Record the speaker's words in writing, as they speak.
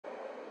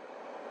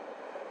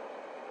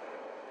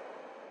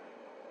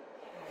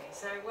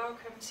So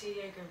welcome to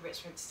Yoga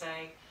Enrichment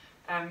today,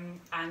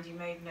 and you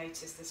may have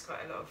noticed there's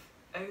quite a lot of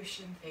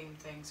ocean themed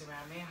things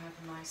around me. I have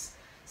a nice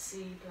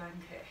sea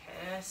blanket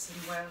here, some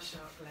whale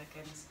shark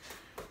leggings,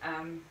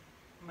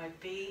 my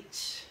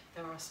beach,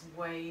 there are some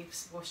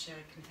waves washing,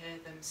 I can hear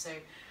them, so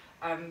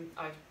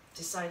I've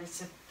decided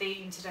to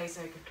theme today's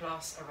yoga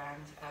class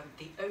around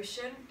the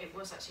ocean. It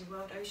was actually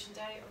World Ocean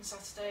Day on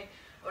Saturday,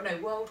 oh no,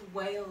 World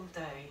Whale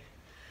Day.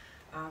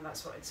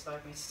 That's what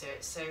inspired me to do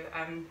it. So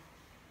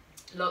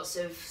lots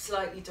of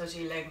slightly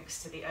dodgy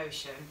links to the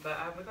ocean, but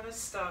we're going to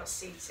start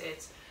seated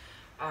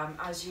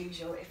as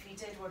usual. If you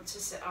did want to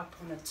sit up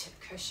on a tip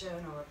cushion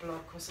or a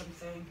block or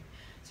something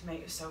to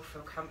make yourself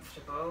feel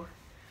comfortable,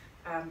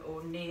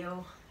 or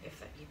kneel if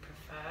that you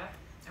prefer.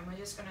 And we're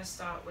just going to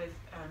start with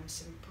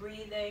some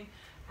breathing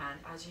and,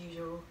 as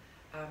usual,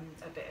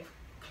 a bit of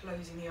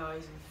closing the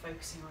eyes and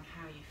focusing on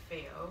how you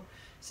feel.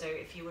 So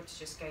if you want to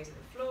just gaze at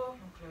the floor or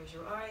close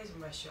your eyes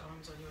and rest your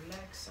arms on your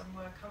legs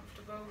somewhere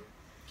comfortable,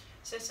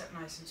 sit up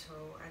nice and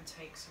tall and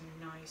take some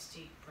nice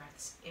deep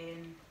breaths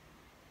in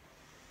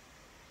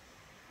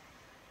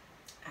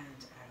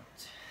and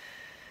out.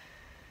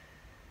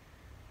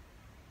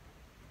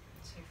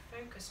 So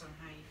focus on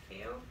how you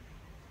feel.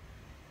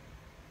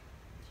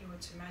 You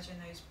want to imagine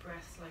those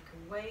breaths like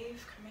a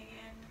wave coming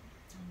in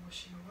and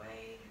washing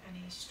away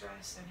any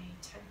stress, any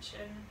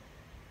tension.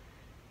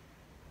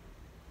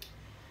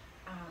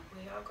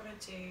 We are going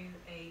to do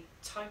a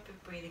type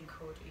of breathing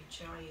called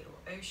Ujjayi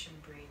or ocean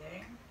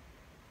breathing.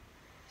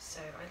 So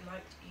I'd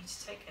like you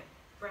to take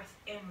a breath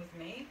in with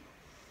me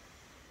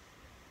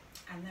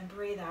and then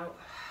breathe out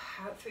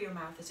through your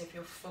mouth as if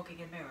you're fogging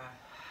a mirror.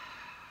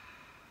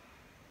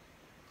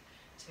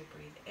 So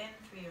breathe in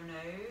through your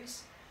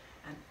nose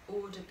and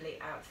audibly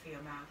out through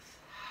your mouth.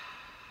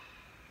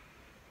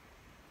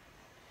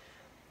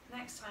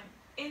 Next time,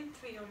 in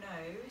through your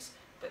nose,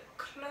 but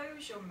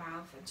close your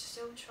mouth and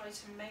still try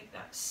to make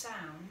that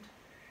sound.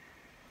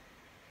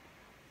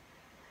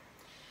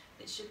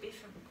 It should be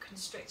from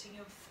constricting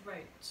your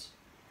throat.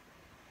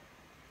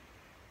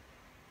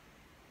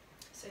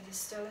 So there's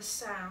still a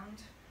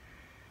sound.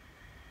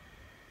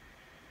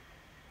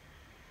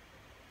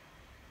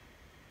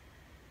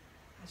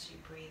 As you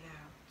breathe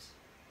out.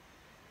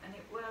 And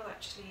it will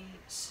actually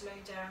slow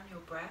down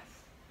your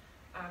breath.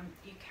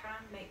 You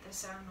can make the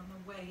sound on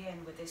the way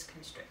in with this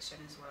constriction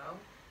as well.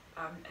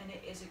 And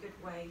it is a good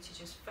way to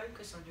just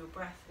focus on your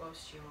breath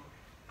whilst you're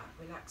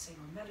relaxing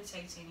or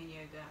meditating in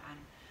yoga,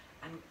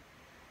 and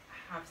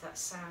have that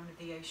sound of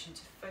the ocean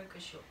to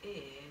focus your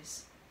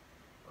ears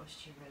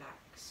whilst you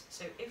relax.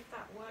 So if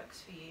that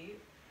works for you,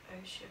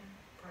 ocean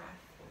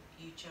breath or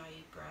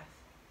Ujjayi breath,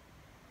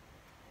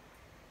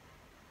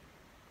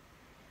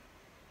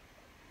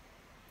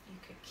 you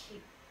could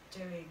keep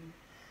doing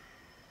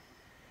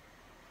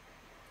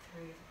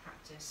through the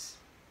practice.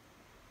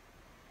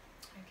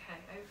 Okay,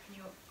 open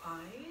your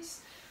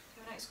eyes.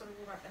 You're next going to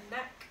warm up the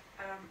neck.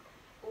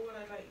 All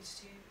I'd like you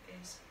to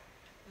do is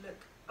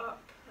look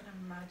up and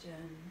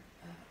imagine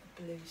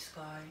a blue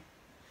sky.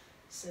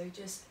 So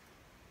just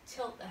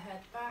tilt the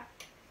head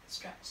back,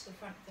 stretch the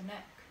front of the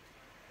neck.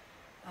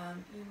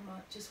 You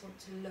might just want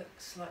to look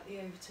slightly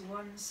over to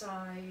one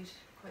side,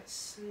 quite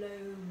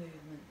slow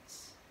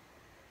movements,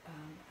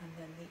 and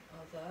then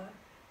the other.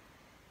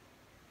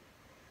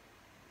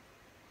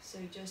 So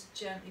just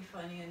gently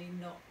finding any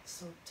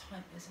knots or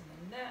tightness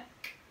in the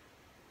neck.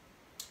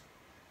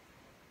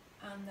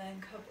 And then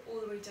come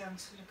all the way down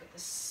to look at the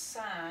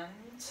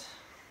sand,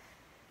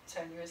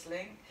 tenuous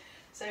link.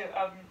 So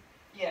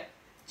yeah,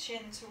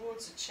 chin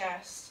towards the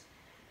chest,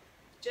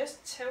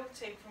 just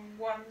tilting from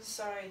one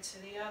side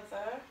to the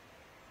other,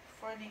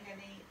 finding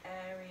any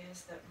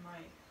areas that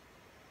might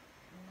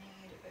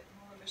need a bit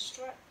more of a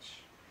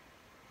stretch,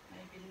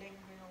 maybe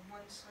lingering on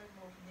one side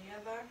more than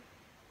the other.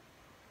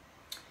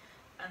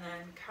 And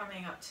then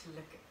coming up to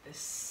look at the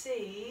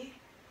sea,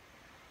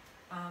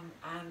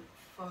 and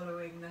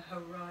following the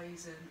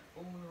horizon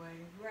all the way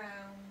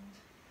round,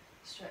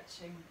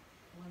 stretching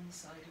one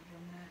side of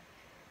your neck,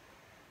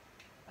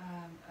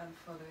 and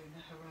following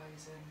the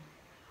horizon.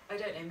 I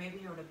don't know, maybe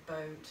you're on a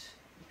boat,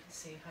 you can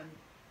see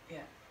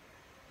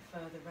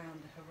further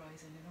round the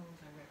horizon in all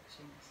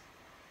directions.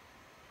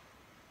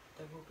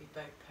 There will be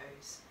boat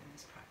pose in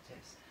this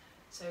practice.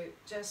 So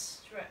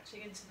just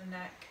stretching into the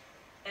neck,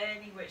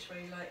 any which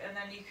way you like, and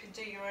then you can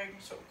do your own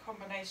sort of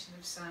combination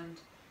of sand,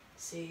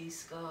 sea,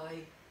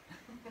 sky,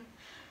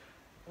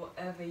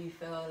 whatever you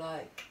feel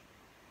like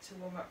to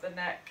warm up the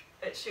neck.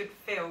 It should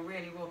feel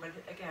really warm, and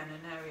again,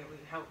 an area where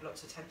you help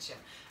lots of tension.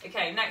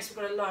 Okay, next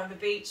we're going to lie on the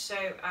beach, so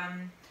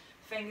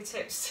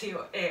fingertips to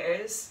your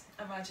ears.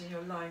 Imagine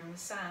you're lying on the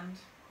sand.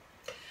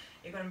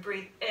 You're going to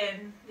breathe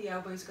in, the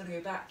elbows are going to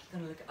go back,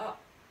 you're going to look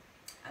up,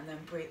 and then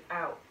breathe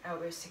out,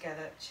 elbows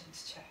together, chin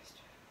to chest.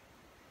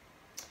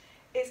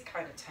 It's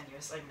kind of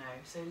tenuous, I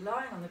know. So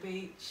lying on the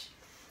beach,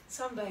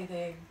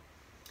 sunbathing,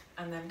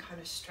 and then kind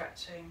of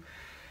stretching,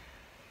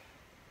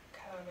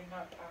 curling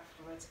up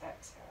afterwards,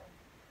 exhale.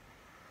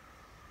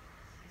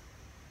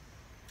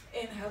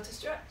 Inhale to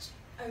stretch,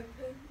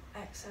 open,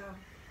 exhale.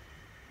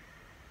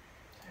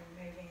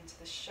 moving into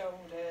the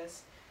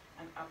shoulders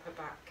and upper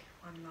back.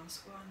 One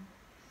last one.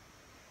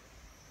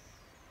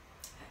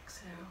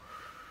 Exhale.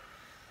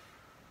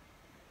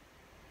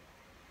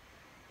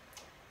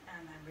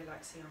 And then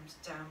relax the arms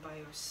down by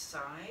your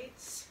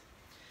sides.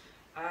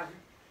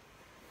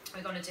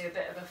 We're going to do a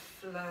bit of a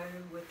flow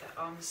with the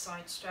arm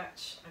side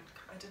stretch.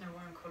 I don't know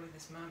why I'm calling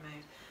this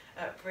mermaid.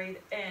 Breathe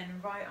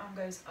in, right arm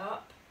goes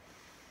up.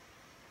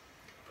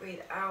 Breathe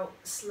out,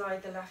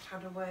 slide the left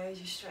hand away as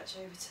you stretch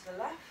over to the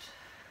left.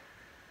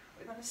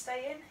 We're going to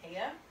stay in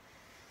here.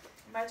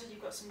 Imagine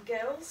you've got some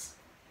gills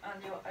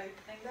and you're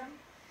opening them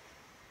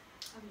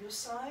on your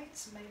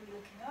sides, maybe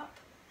looking up.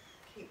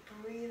 Keep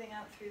breathing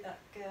out through that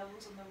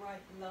gills on the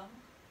right lung.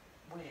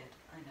 Weird,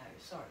 I know,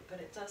 sorry, but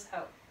it does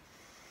help.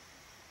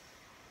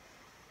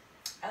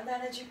 And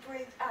then as you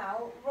breathe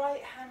out,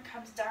 right hand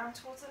comes down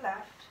towards the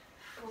left,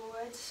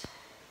 forward,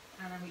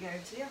 and then we go over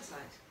to the other side.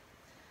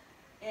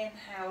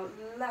 Inhale,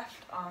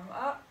 left arm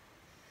up.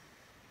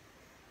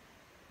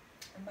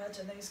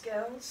 Imagine those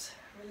gills.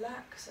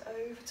 Relax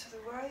over to the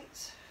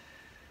right.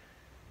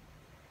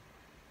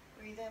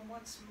 Breathe in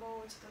once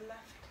more to the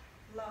left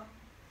lung.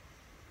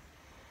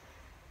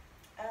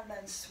 And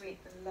then sweep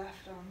the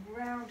left arm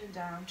round and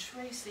down.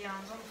 Trace the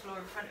arms on the floor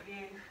in front of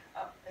you,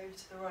 up over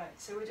to the right.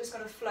 So we're just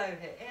going to flow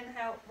here.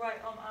 Inhale,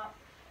 right arm up.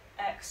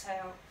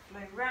 Exhale,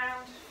 flow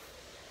round.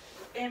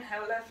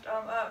 Inhale, left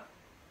arm up.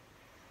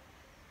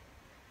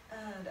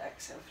 And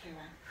exhale, flow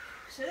round.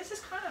 So this is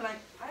kind of like,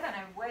 I don't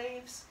know,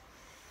 waves.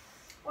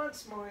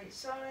 Once more each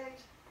side.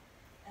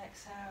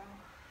 Exhale,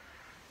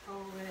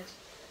 forward,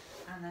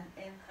 and then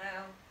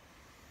inhale.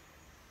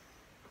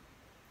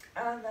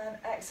 And then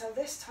exhale.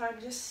 This time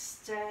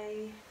just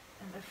stay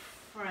in the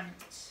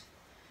front.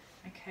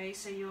 Okay,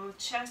 so your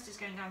chest is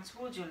going down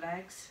towards your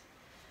legs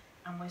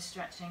and we're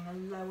stretching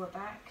the lower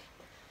back.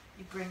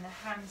 You bring the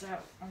hands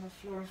out on the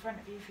floor in front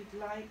of you if you'd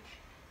like.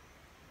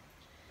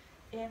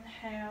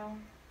 Inhale,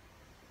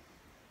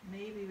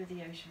 maybe with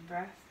the ocean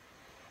breath.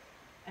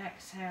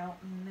 Exhale,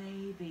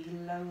 maybe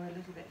lower a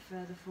little bit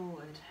further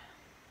forward.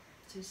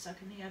 So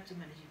suck in the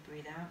abdomen as you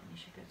breathe out and you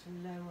should go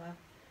to lower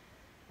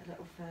a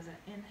little further.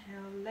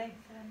 Inhale,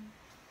 lengthen.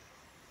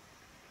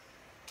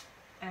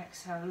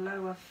 Exhale,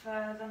 lower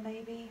further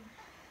maybe.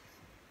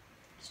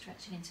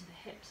 Stretching into the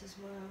hips as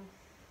well.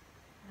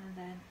 And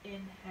then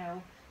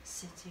inhale,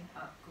 sitting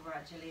up,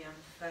 gradually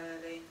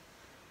unfurling.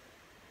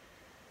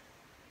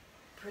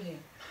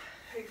 Brilliant.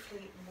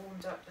 Hopefully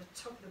warmed up the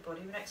top of the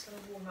body. We're next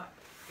going to warm up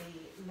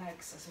the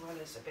legs as well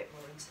as a bit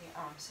more into the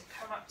arms. So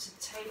come up to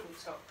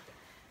tabletop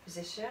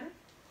position.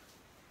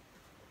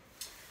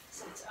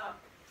 Sit up.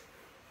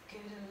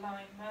 Good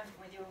alignment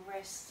with your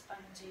wrists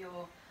under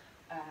your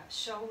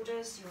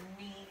shoulders, your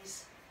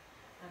knees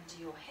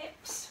under your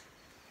hips.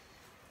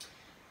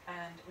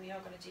 And we are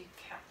going to do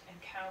cat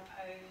and cow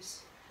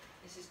pose.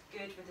 This is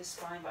good with the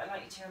spine, but I'd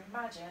like you to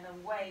imagine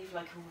a wave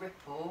like a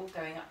ripple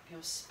going up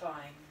your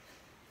spine.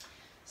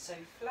 So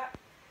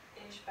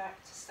flat-ish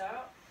back to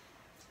start,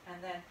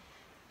 and then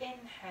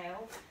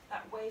inhale,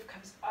 that wave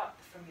comes up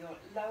from your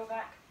lower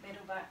back,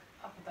 middle back,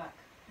 upper back,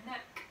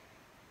 neck.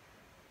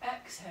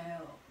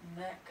 Exhale,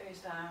 neck goes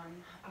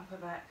down, upper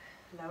back,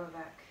 lower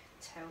back,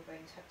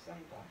 tailbone tucks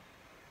under.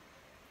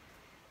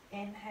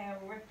 Inhale,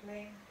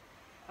 rippling,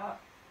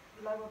 up,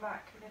 lower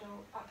back,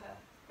 middle, upper,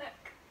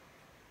 neck.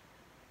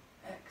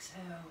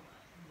 Exhale,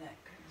 neck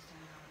goes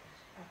down,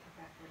 upper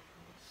back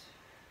ripples.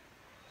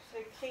 So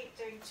keep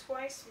doing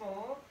twice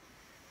more.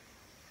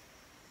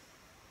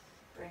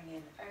 Bring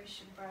in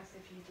ocean breath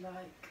if you'd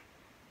like.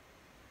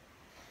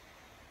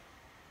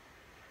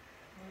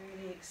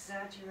 Really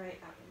exaggerate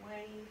that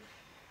wave.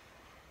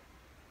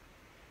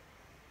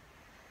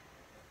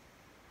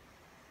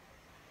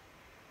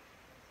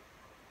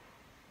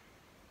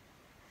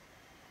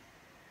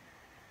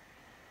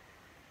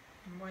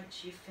 And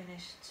once you've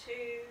finished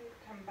two,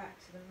 come back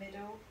to the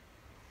middle,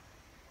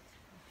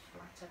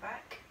 flatter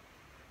back.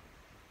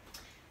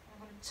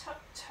 I'm going to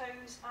tuck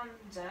toes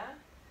under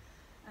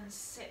and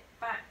sit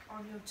back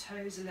on your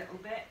toes a little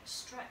bit.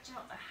 Stretch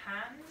out the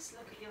hands,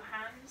 look at your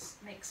hands,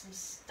 make some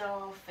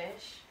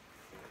starfish.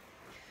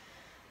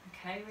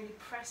 Okay, really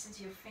press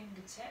into your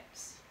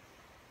fingertips.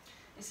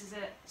 This is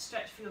a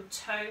stretch for your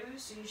toes,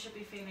 so you should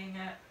be feeling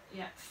a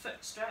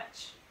foot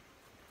stretch.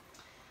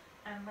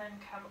 And then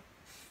come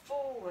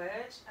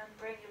forward and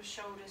bring your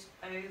shoulders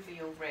over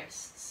your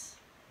wrists.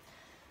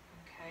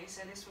 Okay,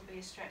 so this will be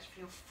a stretch for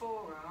your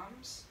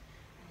forearms.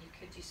 And you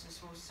could do some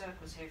small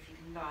circles here if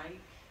you'd like,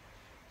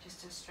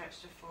 just to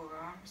stretch the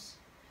forearms.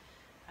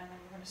 And then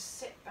we're going to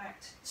sit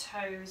back to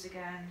toes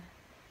again.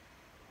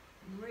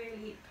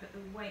 Really put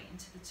the weight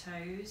into the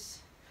toes.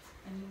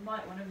 And you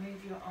might want to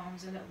move your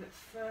arms a little bit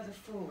further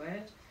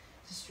forward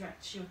to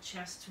stretch your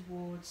chest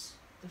towards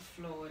the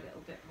floor a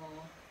little bit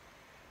more.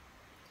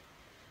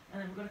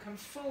 And then we're going to come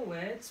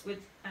forwards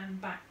and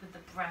back with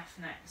the breath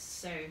next.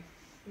 So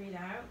breathe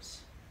out.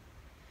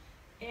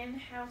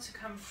 Inhale to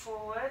come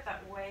forward,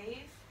 that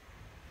wave.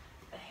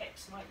 The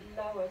hips might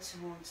lower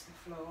towards the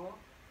floor.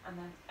 And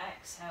then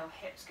exhale,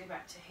 hips go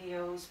back to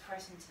heels,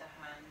 press into the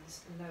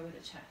hands, lower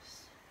the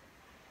chest.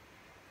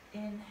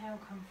 Inhale,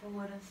 come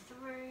forward and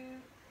through,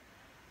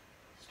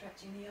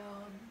 stretching the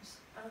arms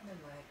and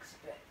the legs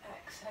a bit.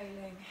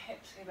 Exhaling,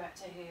 hips go back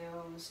to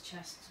heels,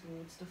 chest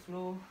towards the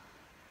floor.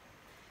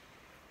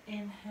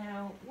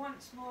 Inhale,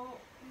 once more,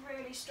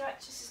 really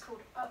stretch. This is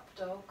called up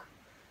dog.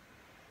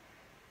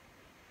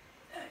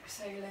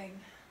 Exhaling,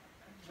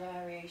 a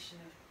variation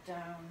of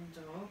down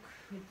dog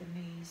with the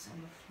knees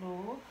on the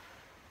floor.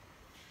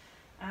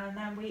 And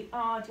then we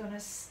are going to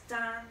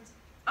stand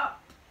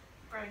up,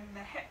 bring the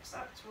hips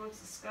up towards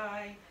the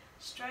sky,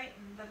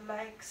 straighten the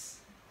legs,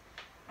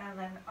 and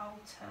then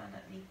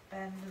alternately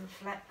bend and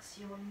flex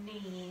your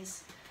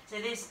knees. So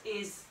this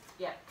is,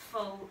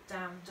 full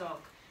down dog.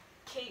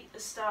 Keep the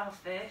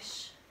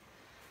starfish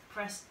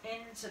pressed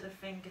into the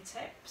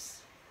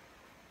fingertips.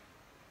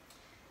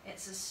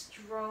 It's a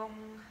strong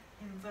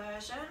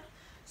inversion.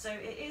 So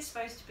it is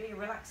supposed to be a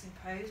relaxing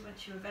pose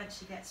once you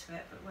eventually get to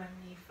it, but when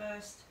you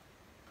first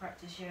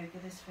practice yoga,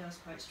 this feels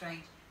quite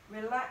strange.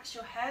 Relax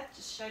your head,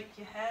 just shake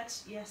your head,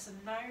 yes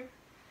and no.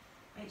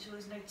 Make sure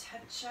there's no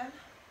tension.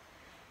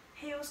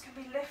 Heels can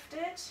be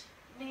lifted,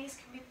 knees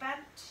can be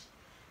bent.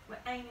 We're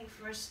aiming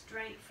for a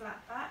straight,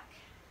 flat back.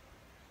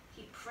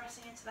 Keep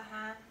pressing into the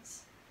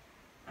hands,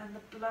 and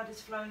the blood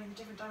is flowing in a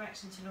different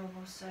direction to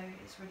normal, so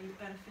it's really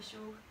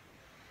beneficial.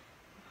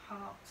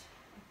 Heart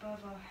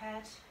above our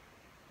head.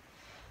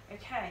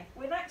 Okay,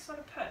 we next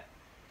want to put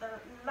the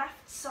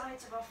left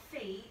sides of our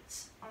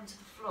feet onto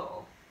the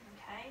floor.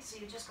 Okay, so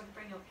you're just going to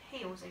bring your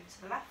heels over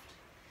to the left,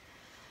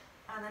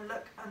 and then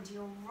look under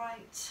your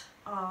right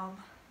arm,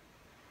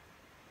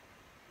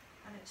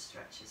 and it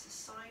stretches the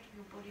side of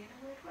your body in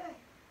a weird way.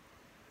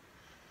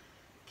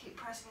 Keep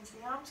pressing into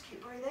the arms,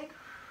 keep breathing.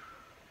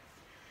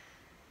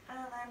 And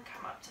then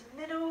come up to the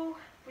middle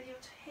with your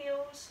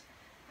heels,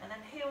 and then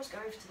heels go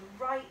over to the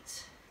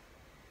right,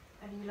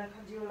 and you look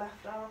under your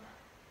left arm.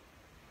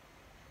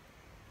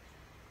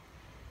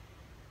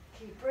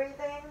 Keep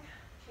breathing,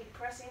 keep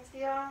pressing into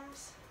the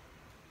arms.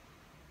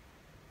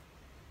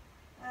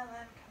 And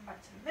then come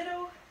back to the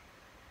middle.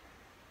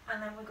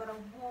 And then we're going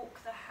to walk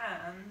the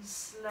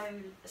hands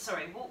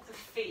walk the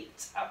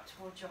feet up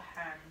towards your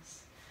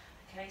hands.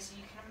 Okay, so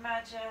you can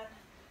imagine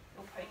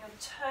you're putting your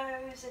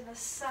toes in the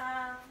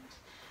sand,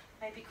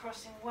 maybe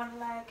crossing one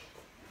leg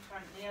in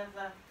front of the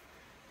other,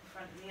 in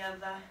front of the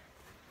other,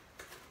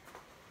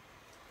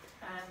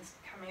 and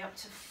coming up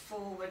to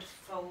forward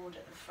fold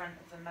at the front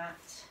of the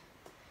mat.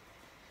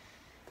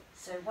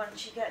 So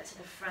once you get to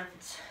the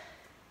front,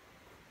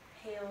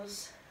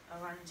 heels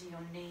are under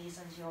your knees,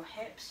 under your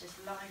hips,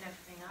 just line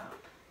everything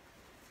up.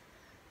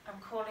 I'm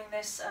calling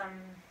this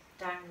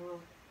dangle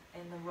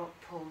in the rock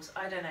pools.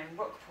 I don't know,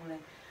 rock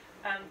pooling.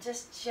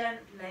 Just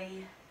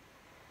gently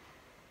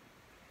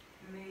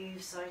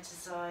move side to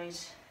side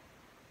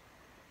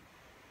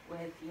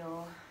with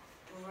your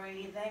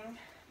breathing.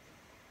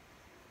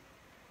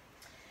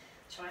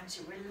 Trying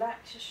to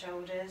relax your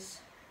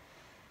shoulders,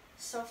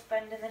 soft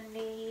bend in the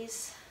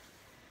knees,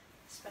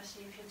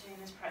 especially if you're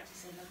doing this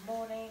practice in the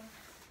morning.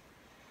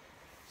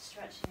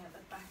 Stretching at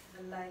the back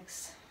of the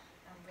legs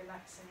and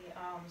relaxing the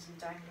arms and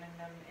dangling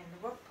them in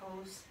the rock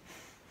pose.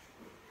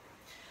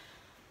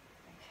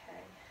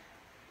 Okay.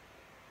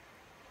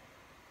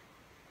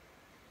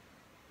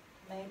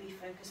 Maybe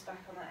focus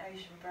back on that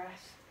ocean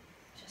breath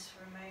just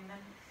for a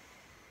moment.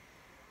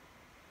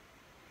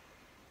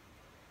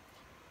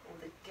 All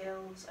the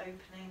gills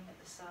opening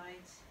at the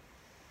sides.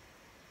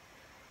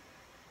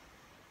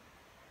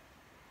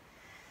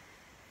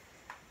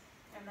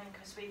 And then,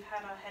 because we've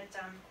had our head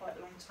down for quite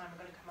a long time,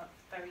 we're going to come up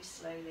very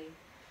slowly.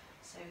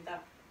 So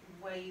that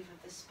wave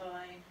of the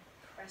spine,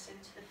 press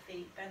into the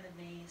feet, bend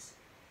the knees,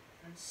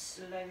 and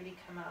slowly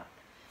come up.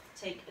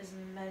 Take as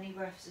many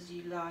breaths as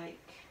you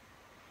like.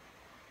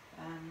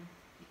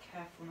 Be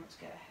careful not to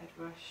get a head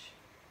rush.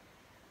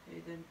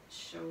 The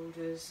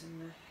shoulders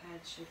and the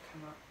head should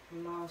come up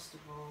last of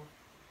all.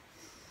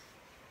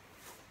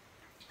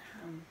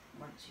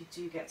 Once you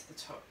do get to the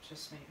top,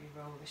 just maybe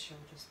roll the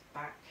shoulders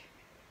back.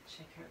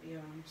 Check out the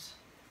arms,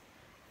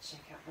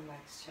 check out the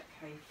legs, check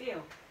how you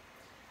feel.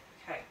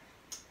 Okay,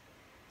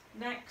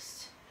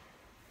 next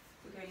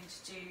we're going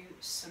to do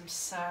some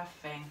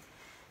surfing.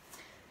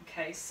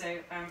 Okay, so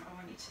I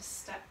want you to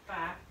step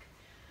back,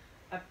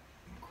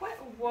 quite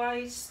a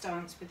wide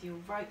stance with your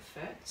right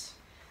foot.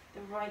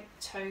 The right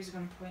toes are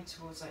going to point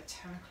towards like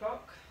 10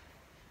 o'clock,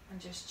 and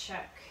just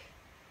check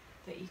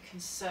that you can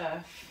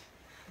surf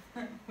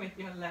with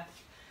your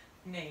left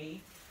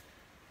knee.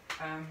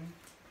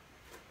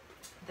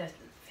 The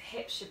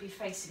hips should be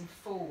facing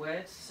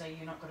forward, so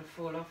you're not going to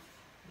fall off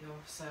your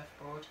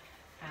surfboard.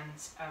 And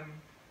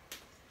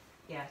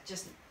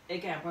just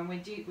again, when we're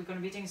going to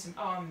be doing some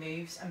arm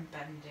moves and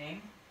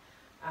bending,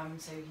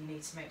 so you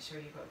need to make sure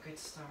you've got a good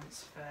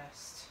stance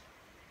first.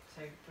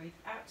 So breathe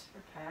out to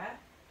prepare.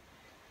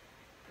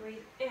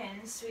 Breathe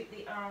in, sweep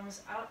the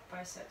arms up,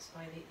 biceps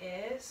by the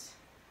ears.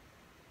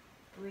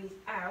 Breathe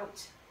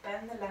out,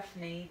 bend the left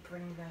knee,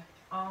 bring the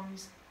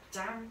arms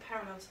down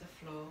parallel to the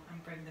floor,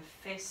 and bring the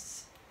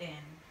fists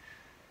in.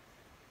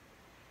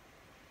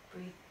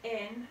 Breathe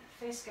in,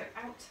 feel fists go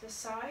out to the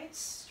sides,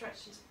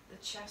 stretches the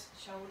chest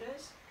and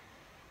shoulders.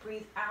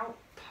 Breathe out,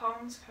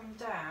 palms come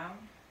down,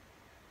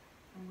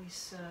 and we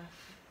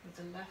surf with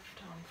the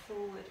left arm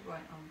forward,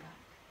 right arm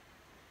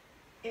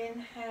back.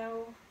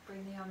 Inhale,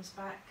 bring the arms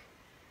back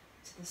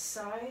to the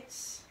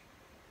sides.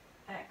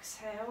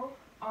 Exhale,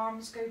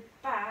 arms go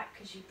back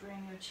as you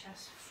bring your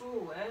chest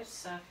forward,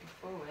 surfing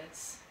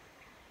forwards.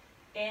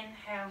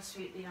 Inhale,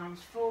 sweep the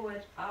arms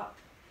forward, up,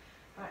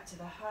 back to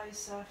the high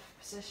surf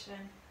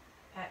position.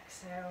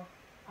 Exhale,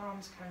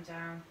 arms come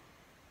down,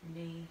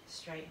 knee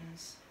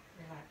straightens,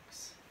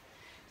 relax.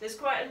 There's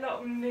quite a lot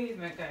of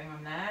movement going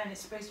on there, and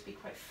it's supposed to be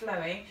quite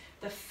flowing.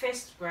 The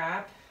fist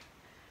grab,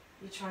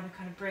 you're trying to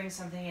kind of bring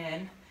something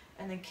in,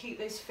 and then keep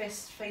those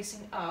fists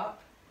facing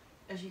up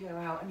as you go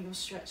out, and you'll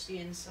stretch the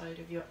inside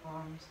of your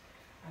arms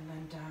and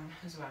then down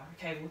as well.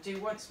 Okay, we'll do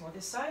once more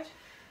this side.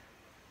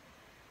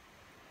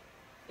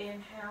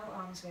 Inhale,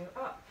 arms go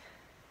up.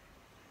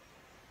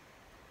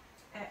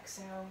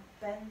 Exhale,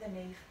 bend the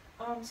knee,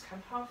 arms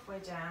come halfway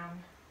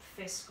down,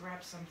 fist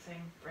grab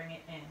something, bring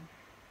it in.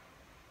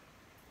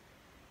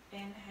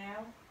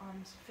 Inhale,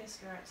 arms, fists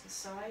go out to the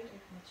side,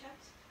 open the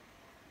chest.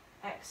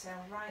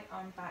 Exhale, right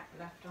arm back,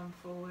 left arm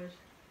forward,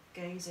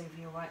 gaze over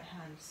your right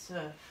hand,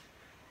 surf.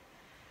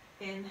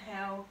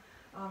 Inhale,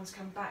 arms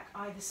come back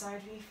either side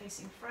of you,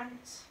 facing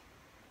front.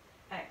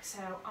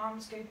 Exhale,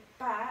 arms go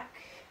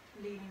back,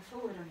 leaning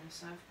forward on your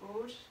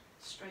surfboard,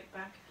 straight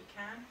back if you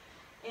can.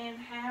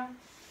 Inhale,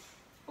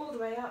 all the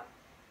way up.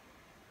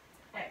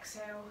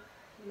 Exhale,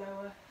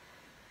 lower.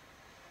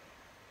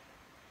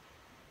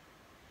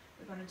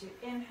 We're going to do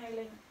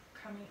inhaling,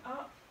 coming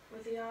up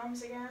with the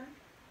arms again.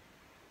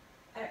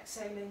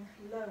 Exhaling,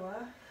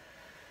 lower.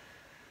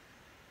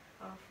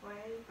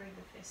 Halfway, bring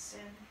the fists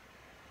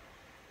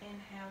in.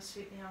 Inhale,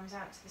 sweep the arms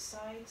out to the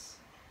sides.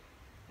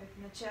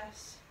 Open the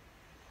chest.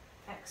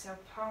 Exhale,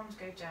 palms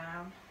go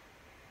down.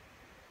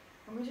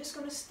 And we're just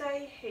going to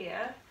stay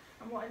here.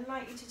 And what I'd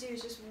like you to do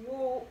is just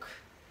walk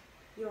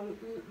your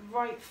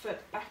right foot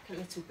back a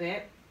little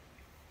bit,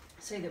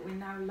 so that we're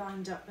now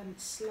lined up and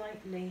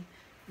slightly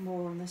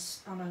more on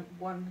this, on a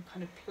one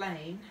kind of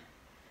plane,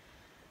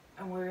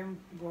 and we're in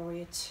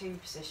warrior two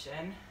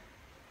position.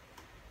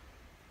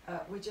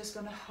 We're just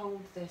going to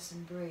hold this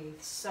and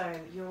breathe. So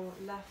your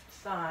left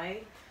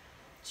thigh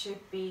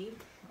should be,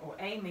 or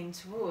aiming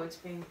towards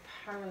being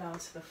parallel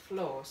to the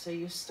floor. So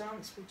your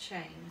stance will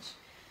change.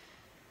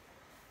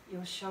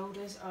 Your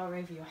shoulders are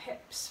over your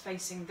hips,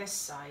 facing this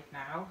side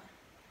now,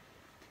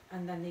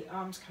 and then the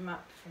arms come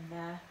up from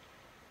there.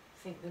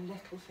 Think the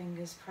little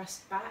fingers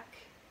pressed back,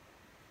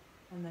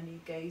 and then you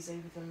gaze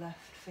over the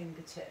left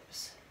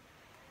fingertips.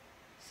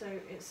 So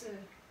it's a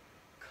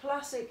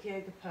classic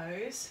yoga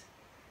pose.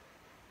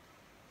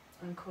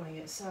 I'm calling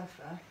it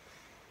surfer.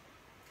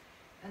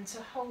 And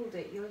to hold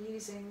it, you're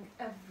using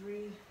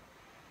every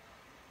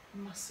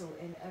muscle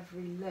in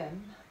every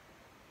limb.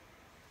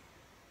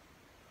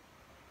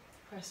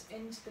 Press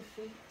into the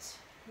feet,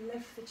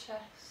 lift the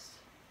chest,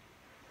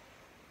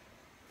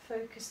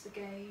 focus the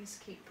gaze,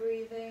 keep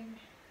breathing.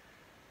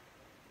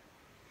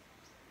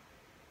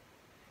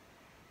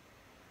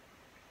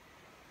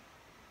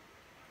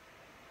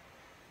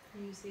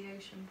 Use the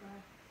ocean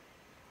breath.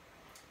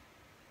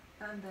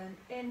 And then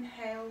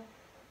inhale,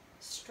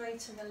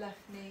 straighten the left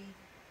knee.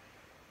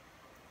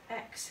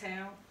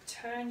 Exhale,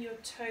 turn your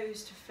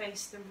toes to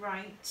face the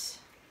right.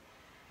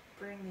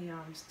 Bring the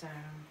arms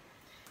down.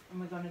 And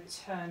we're going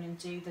to turn and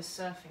do the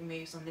surfing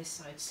moves on this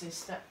side. So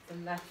step the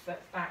left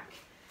foot back,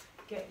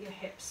 get your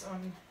hips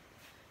on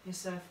your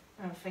surf,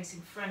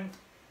 facing front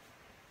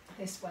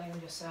this way on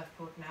your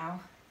surfboard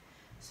now,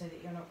 so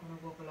that you're not going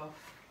to wobble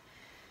off.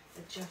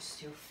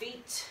 Adjust your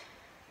feet,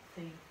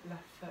 the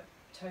left foot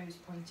toes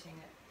pointing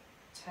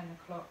at 10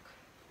 o'clock.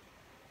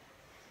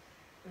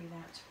 Breathe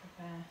out to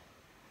prepare.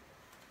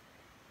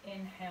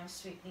 Inhale,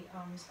 sweep the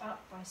arms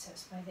up,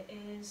 biceps by the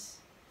ears.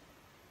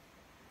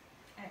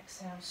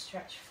 Exhale,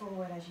 stretch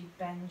forward as you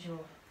bend your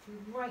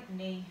right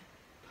knee,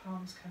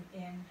 palms come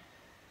in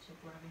as you're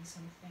grabbing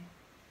something.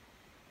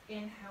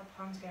 Inhale,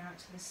 palms go out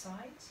to the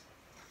sides,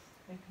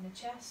 open the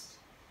chest.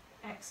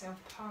 Exhale,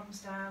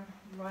 palms down,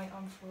 right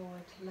arm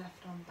forward,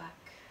 left arm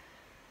back.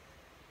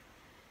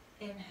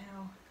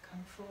 Inhale,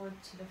 come forward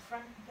to the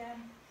front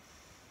again.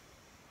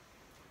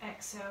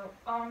 Exhale,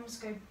 arms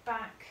go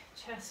back,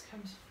 chest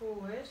comes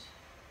forward.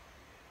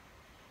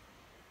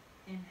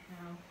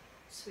 Inhale,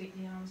 sweep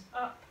the arms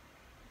up.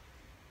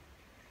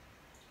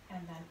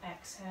 And then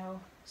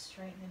exhale,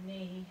 straighten the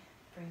knee,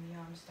 bring the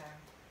arms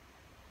down.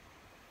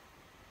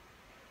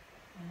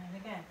 And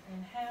again,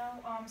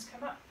 inhale, arms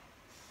come up.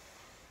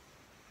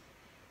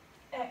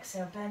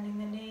 Exhale, bending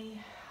the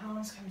knee,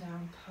 arms come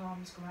down,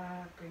 palms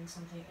grab, bring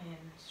something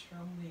in,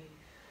 strong move.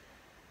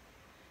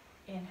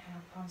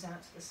 Inhale, palms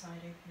out to the side,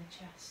 open the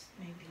chest,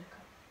 maybe look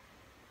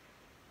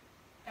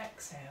up.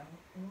 Exhale,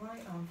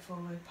 right arm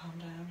forward, palm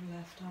down,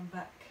 left arm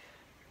back.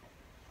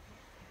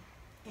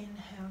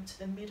 Inhale to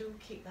the middle,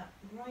 keep that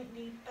right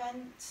knee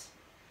bent.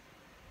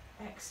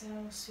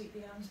 Exhale, sweep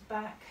the arms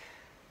back,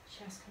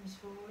 chest comes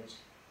forward.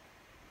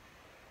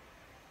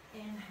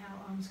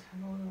 Inhale, arms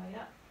come all the way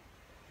up.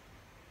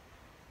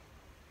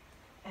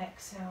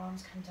 Exhale,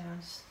 arms come down,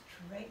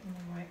 straighten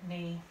the right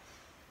knee.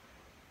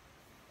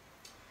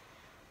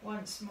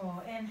 Once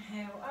more,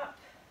 inhale up.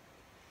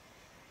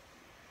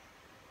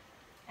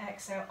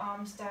 Exhale,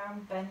 arms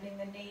down, bending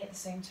the knee at the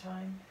same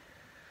time.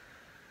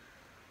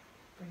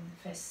 Bring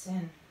the fists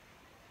in.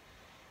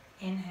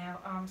 Inhale,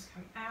 arms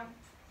come out,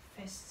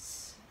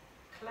 fists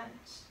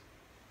clenched.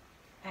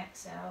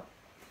 Exhale,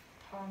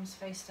 palms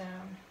face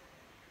down,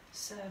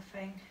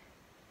 surfing.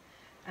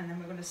 And then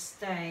we're going to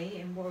stay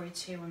in Warrior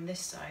Two on this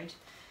side.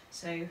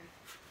 So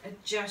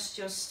adjust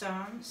your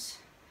stance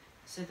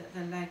so that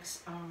the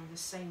legs are on the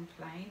same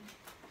plane.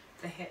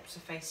 The hips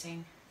are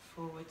facing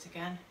forwards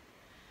again.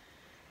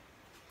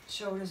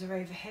 Shoulders are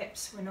over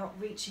hips. We're not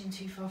reaching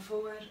too far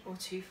forward or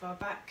too far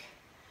back.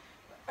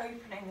 We're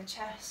opening the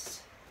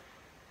chest,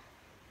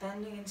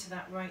 bending into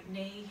that right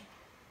knee.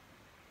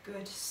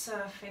 Good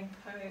surfing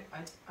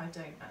pose. I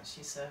don't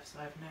actually surf, so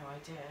I have no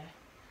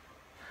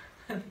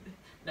idea.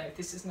 No,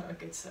 this is not a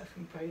good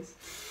surfing pose.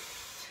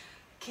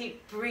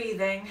 Keep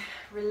breathing,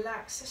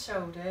 relax the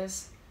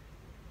shoulders,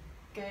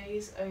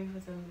 gaze over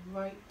the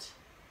right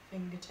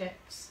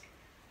fingertips,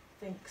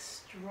 think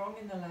strong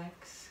in the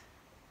legs.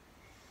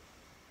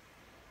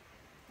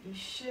 You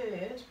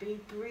should be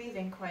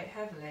breathing quite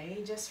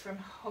heavily just from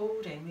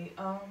holding the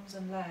arms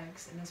and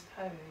legs in this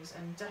pose,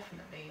 and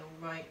definitely your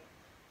right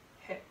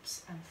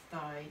hips and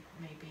thigh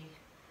may be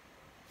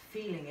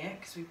feeling it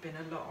because we've been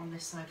a lot on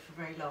this side for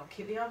very long.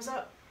 Keep the arms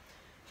up,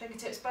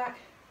 fingertips back,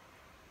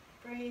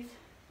 breathe,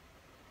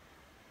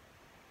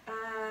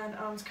 and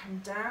arms come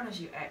down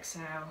as you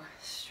exhale.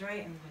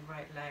 Straighten the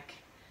right leg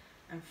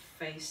and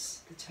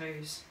face the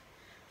toes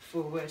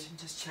forward, and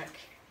just check,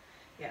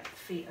 yeah,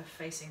 feet are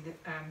facing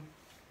the,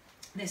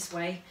 this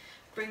way.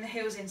 Bring the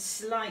heels in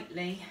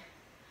slightly.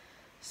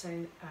 So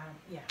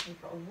yeah,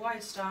 we've got a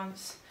wide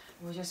stance.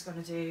 We're just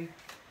going to do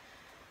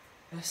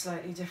a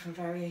slightly different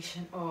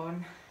variation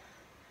on.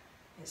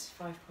 It's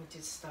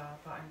five-pointed star,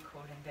 but I'm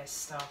calling this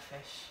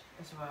starfish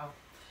as well.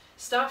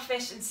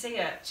 Starfish and sea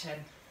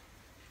urchin.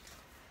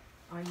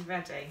 Are you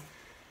ready?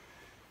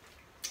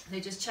 So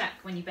just check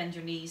when you bend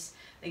your knees,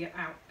 they go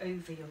out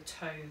over your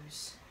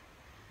toes.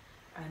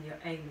 And your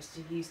aim is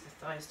to use the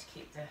thighs to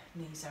keep the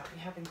knees out. We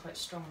have been quite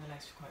strong on the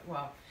legs for quite a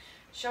while.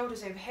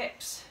 Shoulders over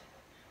hips,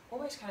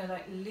 almost kind of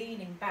like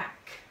leaning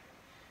back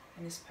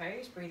in this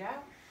pose. Breathe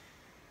out.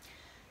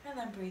 And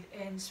then breathe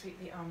in,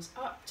 sweep the arms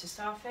up to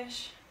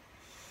starfish.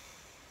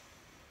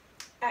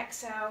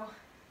 Exhale,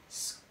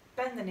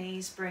 bend the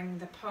knees, bring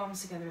the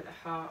palms together at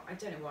the heart. I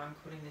don't know why I'm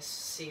calling this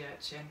sea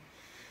urchin.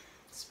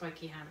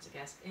 Spiky hands, I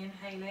guess.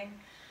 Inhaling,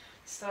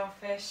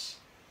 starfish.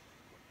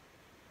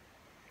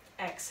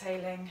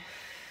 Exhaling,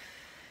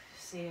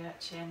 sea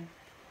urchin.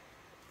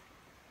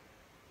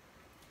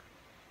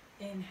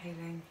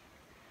 Inhaling,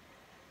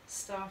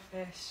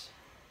 starfish.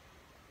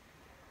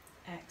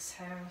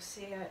 Exhale,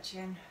 sea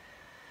urchin.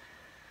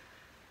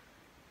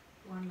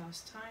 One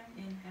last time.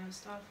 Inhale,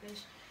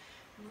 starfish.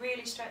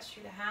 Really stretch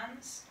through the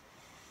hands.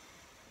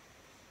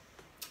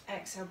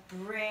 Exhale,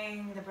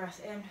 bring the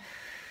breath in.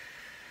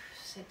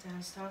 Sit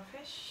down,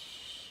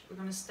 starfish. We're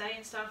going to stay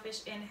in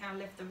starfish. Inhale,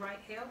 lift the right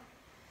heel.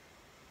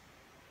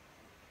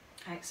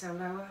 Exhale,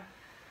 lower.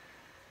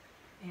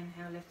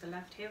 Inhale, lift the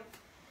left heel.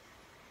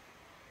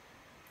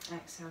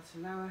 Exhale to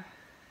lower.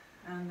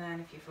 And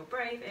then if you feel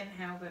brave,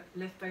 inhale, but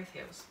lift both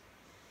heels.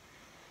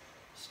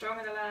 Strong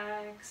in the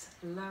legs,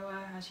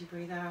 lower as you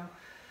breathe out.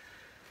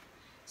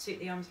 Sweep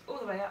the arms all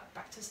the way up,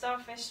 back to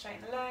starfish,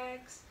 straighten the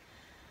legs.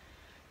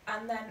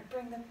 And then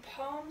bring the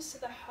palms to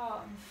the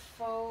heart and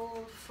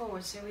fold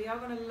forward. So we are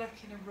going to look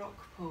in a rock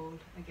pool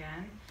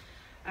again.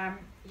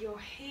 Your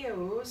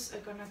heels are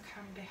going to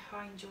come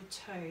behind your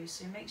toes,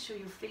 so make sure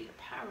your feet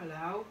are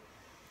parallel,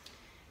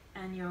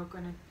 and you're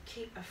going to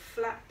keep a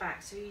flat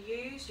back. So you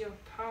use your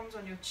palms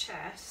on your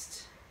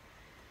chest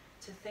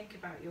to think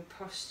about your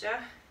posture.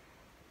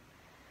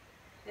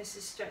 This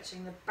is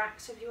stretching the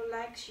backs of your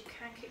legs. You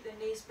can keep the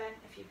knees bent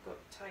if you've got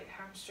tight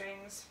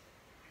hamstrings.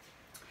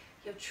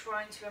 You're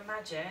trying to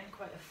imagine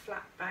quite a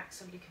flat back,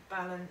 somebody could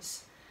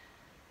balance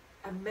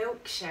a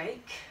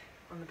milkshake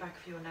on the back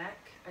of your neck.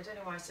 I don't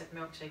know why I said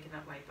milkshake in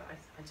that way, but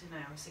I don't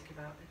know, I was thinking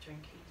about the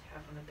drink you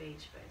have on the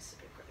beach, but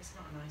it's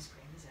not an ice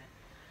cream, is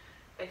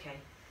it? Okay.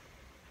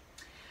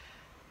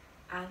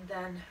 And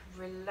then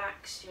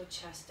relax your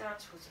chest down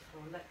towards the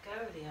floor, let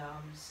go of the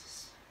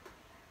arms,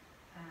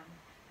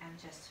 and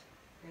just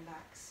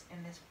relax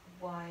in this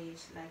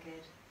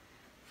wide-legged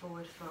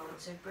forward fold.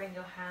 So bring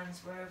your hands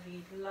wherever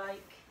you'd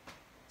like,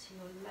 to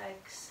your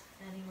legs,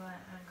 anywhere,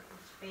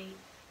 ankles, feet,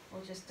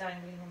 or just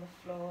dangling on the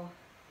floor.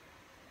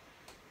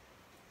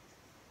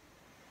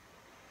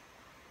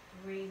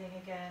 Breathing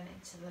again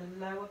into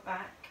the lower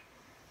back.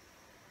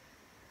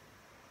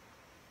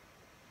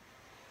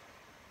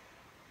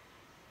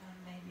 And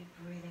maybe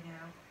breathing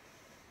out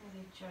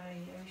with a dry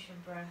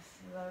ocean breath,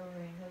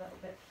 lowering a little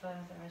bit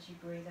further as you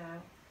breathe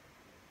out.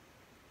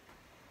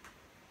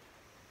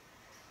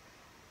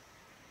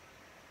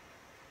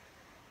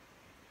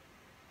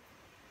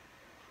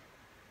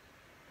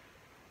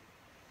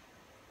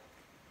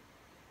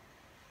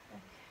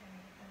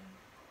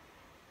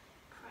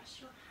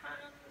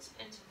 hands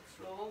into the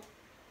floor.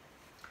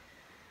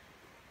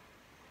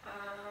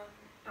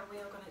 And we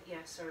are going to,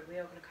 we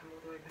are going to come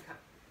all the way back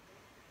up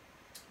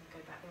and go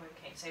back the way we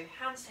came. So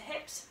hands to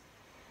hips,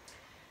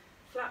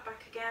 flat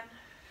back again,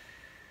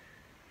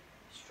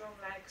 strong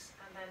legs,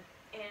 and then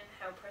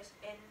inhale, press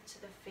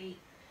into the feet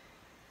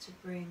to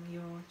bring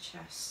your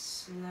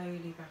chest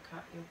slowly back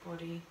up, your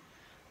body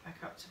back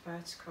up to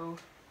vertical.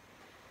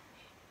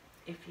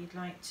 If you'd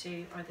like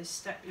to either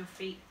step your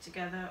feet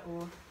together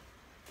or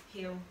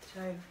heel,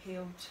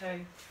 toe,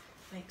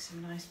 make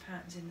some nice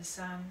patterns in the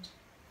sand.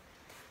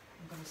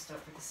 I'm going to start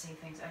with the sea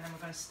things, and then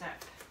we're going to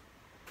step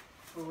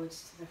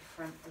forwards to the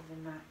front of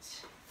the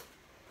mat.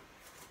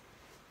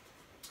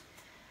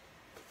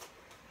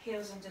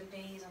 Heels under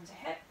knees, onto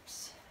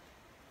hips.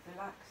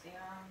 Relax the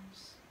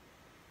arms.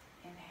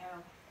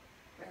 Inhale,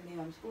 bring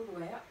the arms all the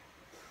way up.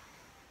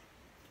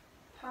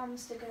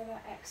 Palms together,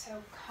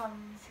 exhale,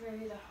 come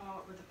through the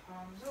heart with the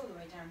palms all the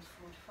way down to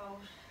forward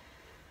fold.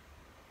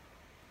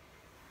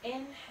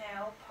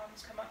 Inhale,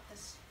 palms come up the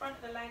front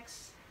of the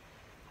legs,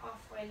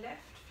 halfway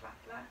lift, flat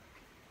back.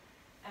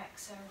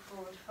 Exhale,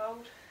 forward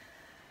fold,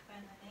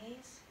 bend the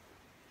knees.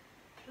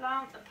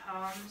 Plant the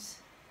palms,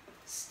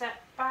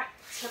 step back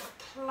to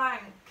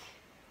plank.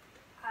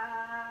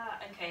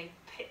 Okay,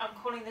 I'm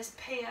calling this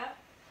pier.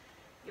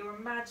 You're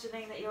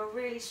imagining that you're a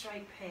really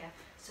straight pier.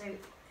 So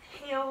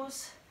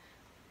heels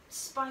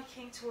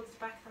spiking towards the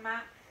back of the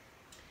mat,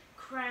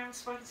 crown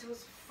spiking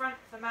towards the front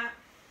of the mat,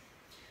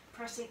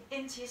 pressing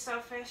into your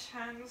selfish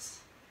hands,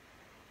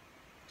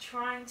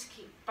 trying to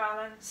keep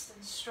balanced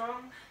and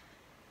strong.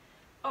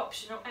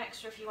 Optional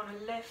extra if you want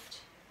to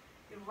lift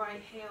your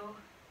right heel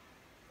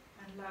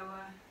and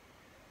lower,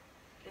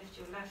 lift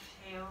your left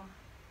heel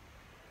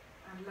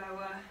and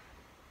lower.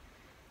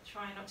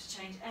 Try not to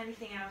change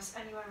anything else,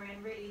 anywhere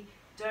in, really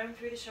dome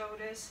through the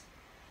shoulders,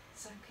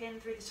 suck in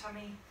through the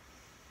tummy,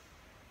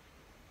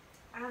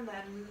 and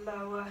then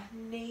lower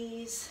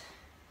knees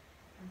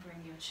and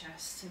bring your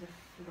chest to the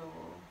floor.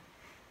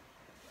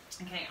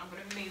 Okay, I'm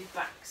going to move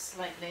back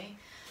slightly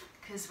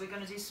because we're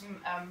going to do some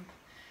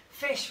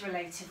fish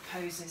related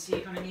poses. So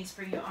you're going to need to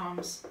bring your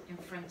arms in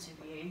front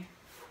of you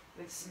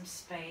with some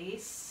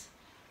space.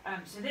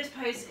 So this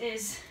pose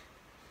is,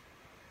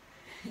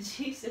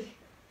 usually,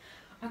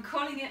 I'm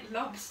calling it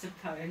lobster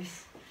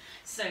pose.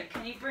 So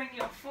can you bring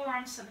your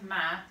forearms to the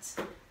mat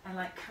and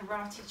like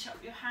karate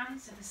chop your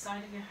hands, so the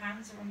side of your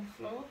hands are on the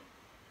floor?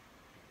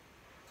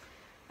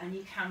 And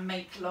you can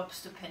make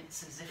lobster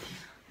pincers if you,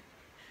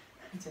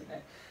 I don't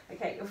know.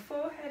 Okay, your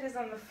forehead is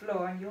on the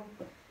floor and your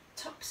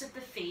tops of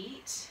the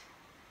feet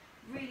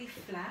really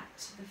flat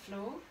to the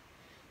floor.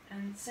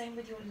 And same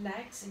with your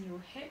legs and your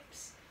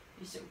hips.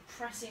 You're sort of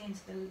pressing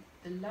into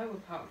the lower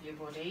part of your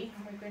body,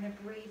 and we're going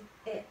to breathe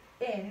it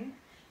in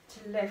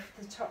to lift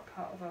the top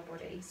part of our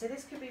body. So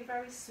this could be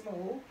very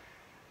small.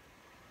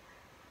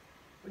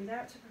 Breathe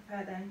out to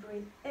prepare, then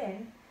breathe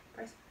in,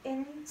 press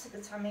into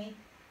the tummy,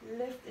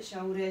 lift the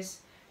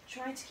shoulders,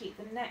 try to keep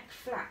the neck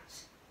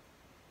flat.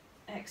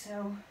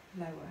 Exhale,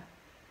 lower.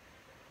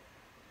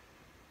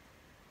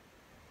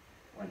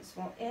 Once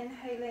more,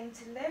 inhaling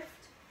to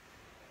lift.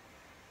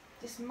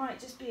 This might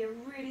just be a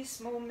really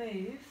small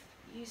move,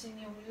 using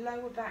your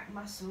lower back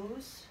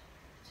muscles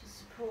to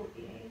support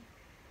you.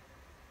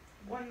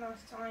 One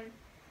last time,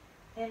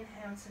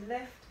 inhale to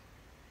lift,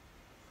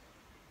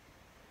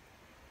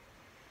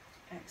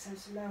 exhale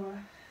to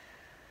lower,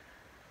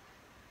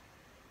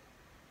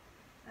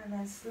 and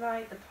then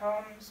slide the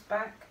palms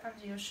back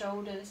under your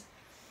shoulders.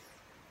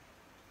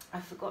 I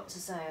forgot to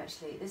say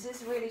actually, this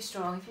is really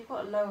strong. If you've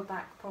got a lower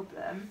back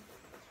problem,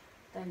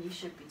 then you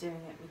should be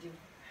doing it with your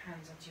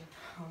hands onto your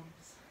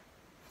palms.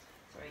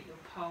 Sorry, your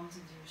palms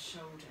into your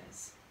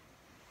shoulders.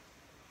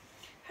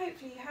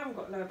 Hopefully you haven't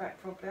got a lower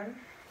back problem.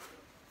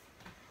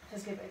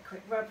 Just give it a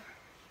quick rub.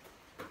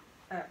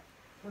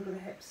 Wiggle the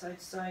hips side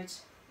to side.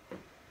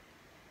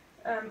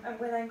 And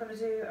we're then going to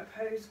do a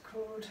pose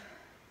called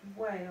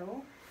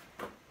whale.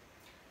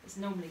 It's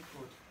normally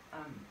called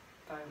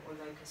bow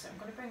or locust. So I'm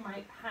going to bring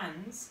my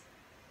hands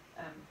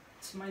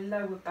to my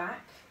lower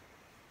back.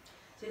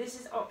 So this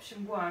is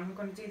option one. We're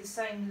going to do the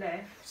same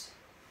lift,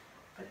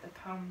 but the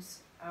palms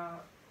are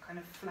kind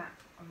of flat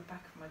on the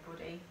back of my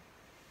body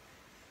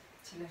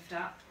to lift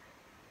up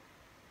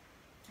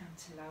and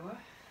to lower.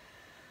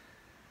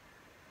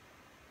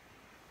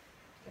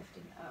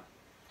 Lifting up,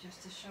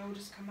 just the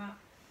shoulders come up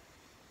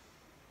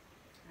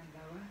and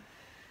lower.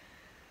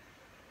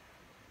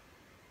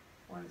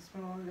 Once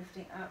more,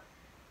 lifting up.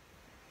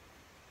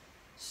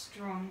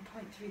 Strong,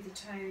 point through the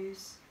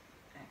toes.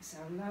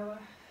 Exhale, lower.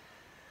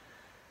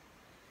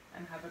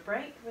 And have a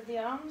break with the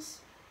arms.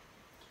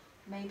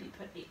 Maybe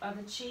put the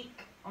other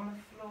cheek on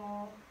the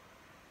floor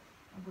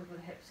and wiggle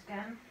the hips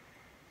again.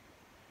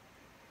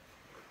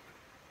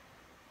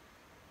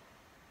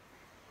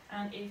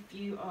 And if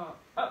you are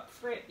up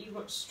for it, you've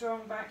got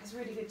strong back, it's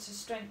really good to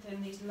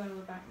strengthen these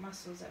lower back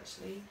muscles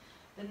actually.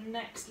 The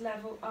next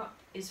level up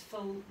is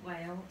full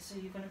whale, so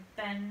you're going to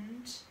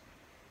bend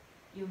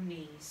your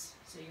knees,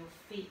 so your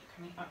feet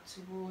coming up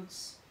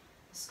towards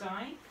the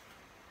sky.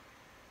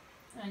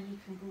 And you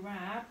can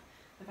grab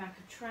the back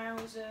of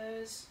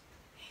trousers,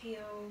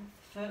 heel,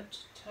 foot,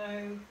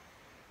 toe,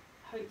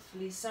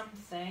 hopefully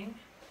something.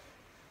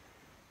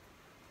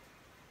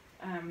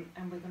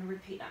 And we're going to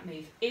repeat that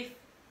move. If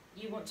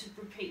you want to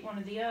repeat one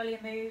of the earlier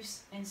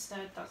moves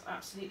instead, that's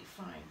absolutely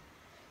fine.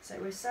 So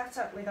we're sat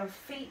up with our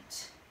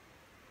feet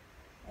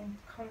in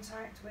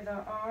contact with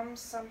our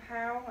arms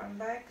somehow and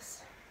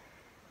legs.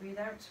 Breathe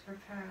out to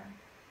prepare.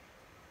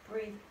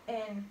 Breathe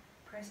in,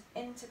 press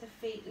into the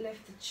feet,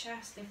 lift the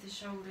chest, lift the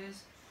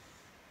shoulders,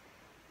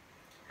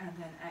 and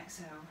then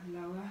exhale,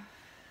 lower.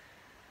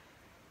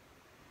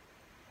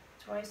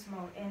 Twice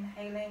more,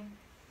 inhaling,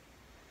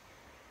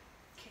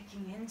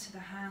 kicking into the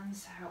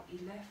hands to help you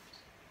lift.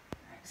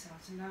 Exhale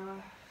to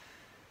lower.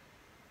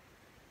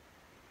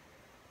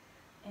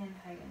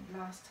 Inhaling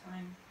last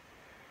time.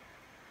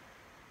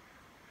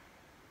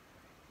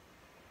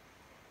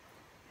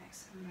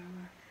 Exhale,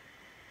 lower.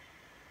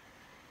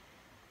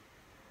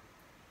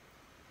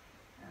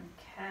 And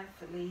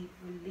carefully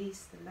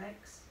release the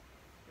legs,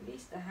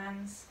 release the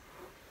hands.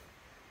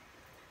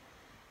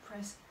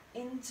 Press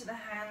into the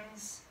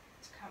hands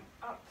to come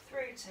up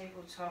through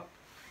tabletop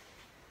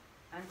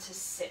and to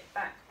sit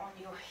back on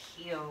your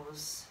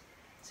heels.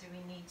 So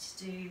we need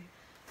to do,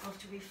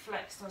 after we've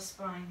flexed our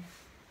spine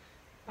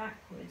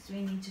backwards,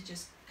 we need to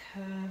just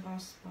curve our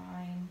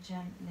spine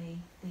gently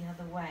the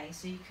other way.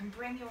 So you can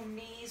bring your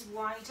knees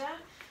wider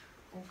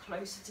or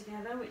closer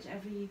together,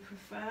 whichever you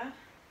prefer.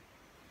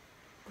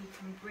 You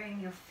can bring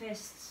your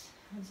fists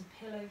as a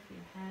pillow for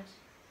your head,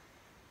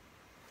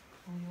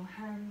 or your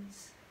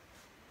hands.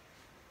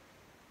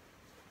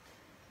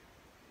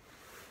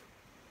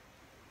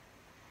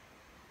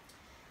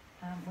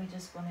 We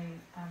just want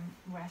to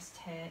rest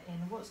here in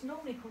what's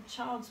normally called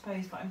child's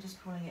pose, but I'm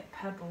just calling it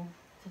pebble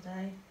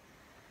today.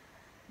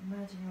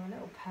 Imagine you're a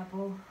little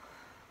pebble.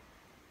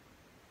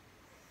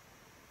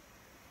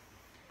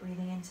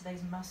 Breathing into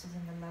those muscles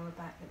in the lower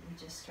back that we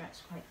just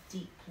stretched quite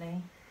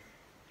deeply.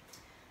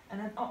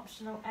 And an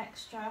optional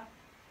extra,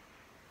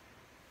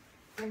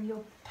 bring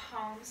your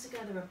palms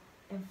together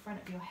in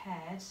front of your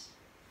head,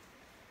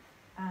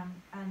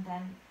 and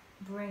then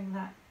bring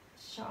that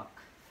shark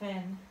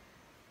fin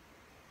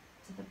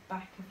to the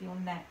back of your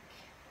neck.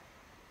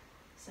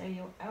 So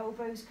your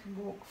elbows can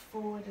walk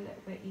forward a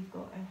little bit. You've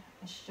got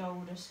a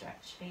shoulder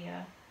stretch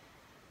here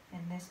in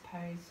this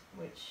pose,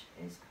 which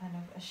is kind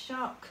of a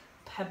shark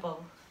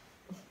pebble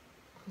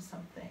or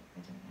something, I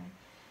don't know.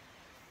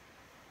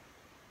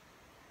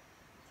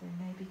 So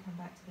maybe come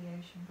back to the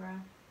ocean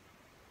breath.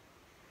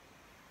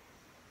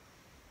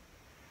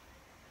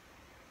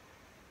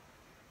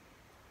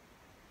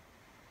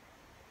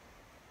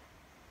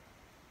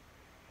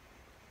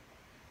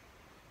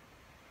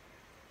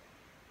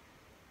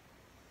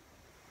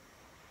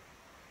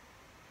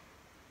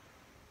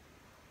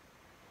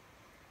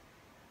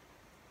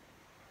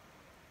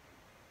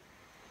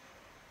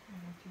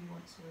 And if you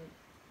want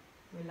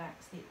to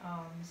relax the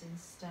arms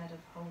instead of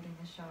holding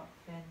the shark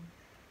fin,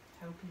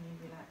 helping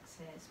you relax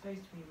it. It's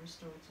supposed to be a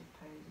restorative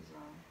pose as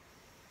well.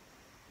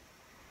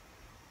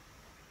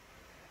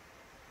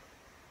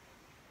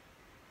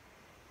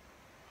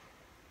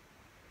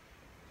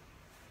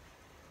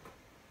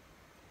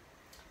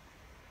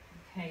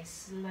 Okay,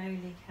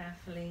 slowly,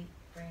 carefully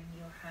bring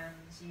your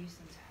hands, use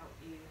them to help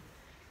you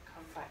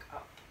come back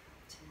up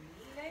to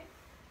kneeling.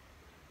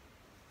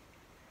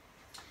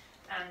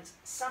 And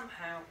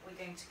somehow we're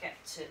going to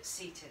get to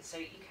seated. So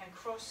you can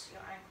cross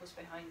your ankles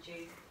behind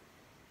you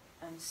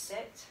and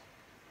sit,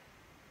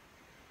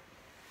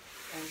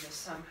 and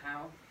just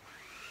somehow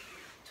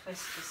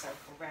twist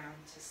yourself around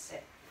to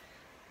sit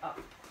up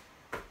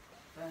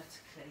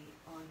vertically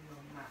on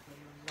your mat with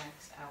your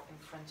legs out in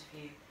front of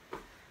you,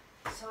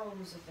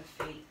 soles of the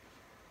feet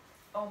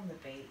on the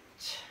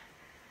beach.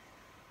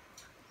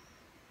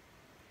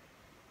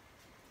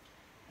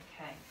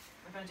 Okay,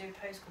 we're going to do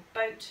a pose called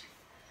boat.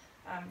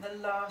 The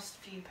last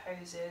few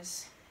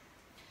poses.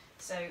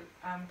 So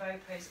bow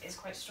pose is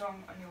quite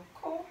strong on your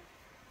core.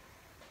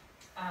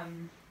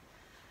 And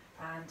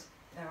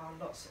there are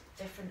lots of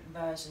different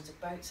versions of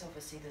boats.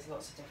 Obviously there's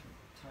lots of different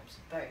types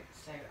of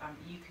boats, so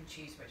you can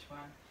choose which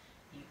one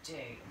you do,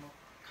 and we'll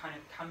kind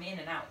of come in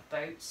and out of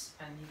boats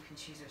and you can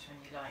choose which one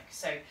you like.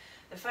 So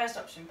the first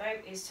option,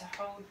 boat, is to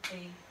hold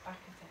the back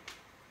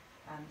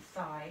of the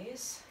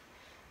thighs,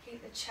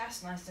 keep the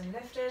chest nice and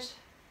lifted,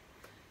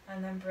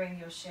 and then bring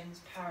your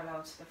shins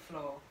parallel to the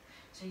floor.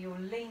 So you'll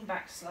lean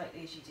back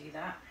slightly as you do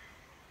that.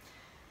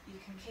 You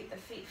can keep the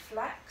feet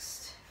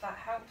flexed, if that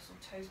helps, or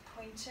toes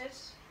pointed.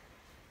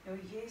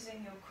 You're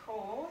using your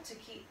core to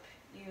keep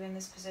you in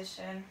this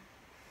position,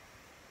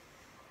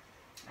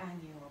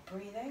 and you're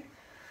breathing.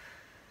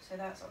 So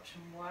that's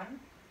option one.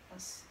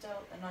 That's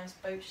still a nice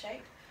boat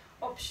shape.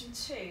 Option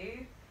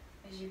two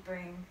is you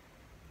bring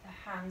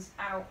the hands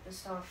out the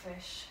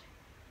starfish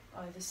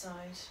either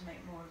side to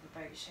make more of a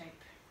boat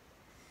shape.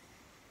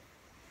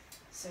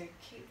 So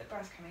keep the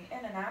breath coming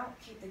in and out,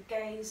 keep the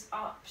gaze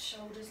up,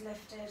 shoulders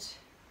lifted.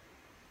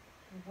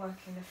 You're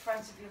working the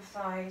fronts of your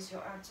thighs,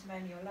 your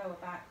abdomen, your lower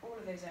back, all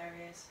of those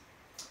areas.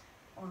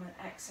 On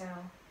an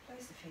exhale,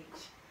 close the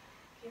feet.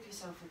 Give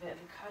yourself a bit of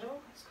a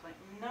cuddle. It's quite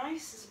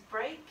nice as a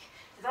break.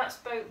 So that's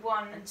boat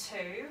 1 and 2.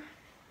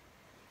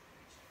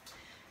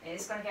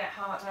 It's going to get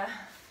harder.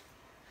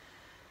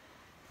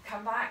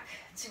 Come back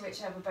to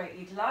whichever boat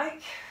you'd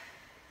like.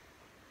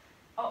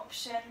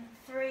 Option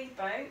 3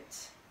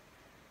 boat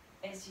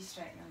is you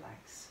straighten the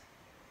legs.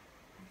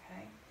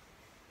 Okay.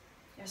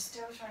 You're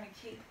still trying to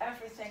keep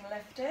everything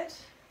lifted,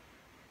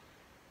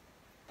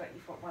 but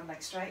you've got one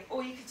leg straight,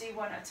 or you could do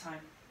one at a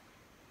time.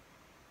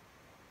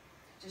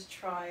 Just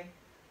try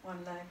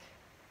one leg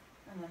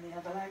and then the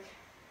other leg.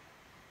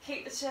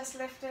 Keep the chest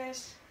lifted,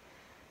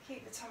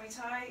 keep the tummy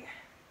tight,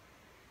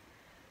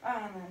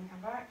 and then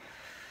come back.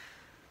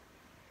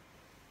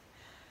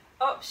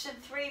 Option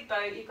 3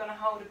 boat, you're going to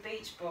hold a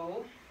beach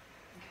ball.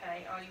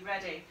 Okay, are you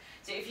ready?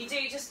 So if you do,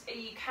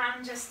 you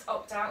can just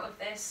opt out of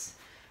this,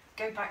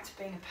 go back to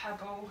being a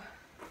pebble.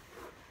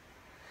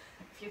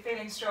 If you're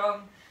feeling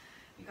strong,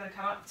 you've got to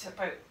come up to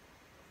boat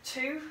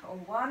 2 or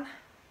 1.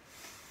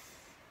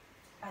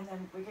 And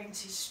then we're going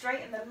to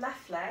straighten the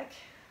left leg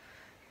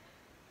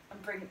and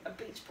bring a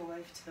beach ball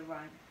over to the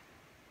right.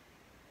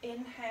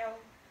 Inhale,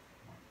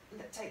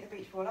 take the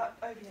beach ball up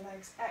over your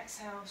legs.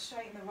 Exhale,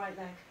 straighten the right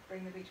leg,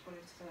 bring the beach ball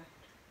over to the left.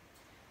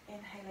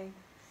 Inhaling,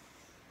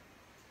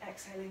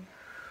 exhaling,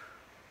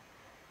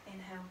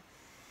 inhale,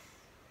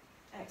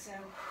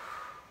 exhale,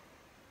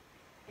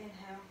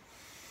 inhale,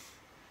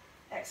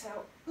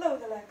 exhale, lower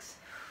the legs,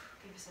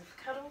 give yourself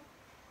a cuddle.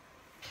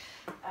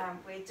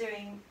 We're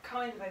doing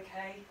kind of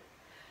okay.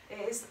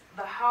 It is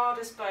the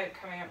hardest boat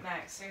coming up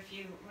next, so if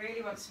you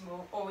really want some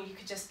more, or you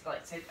could just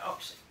like say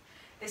option.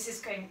 This is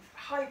going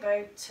high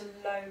boat to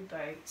low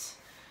boat.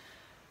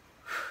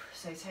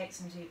 So take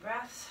some deep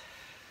breaths.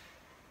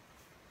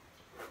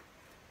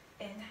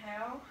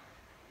 Inhale,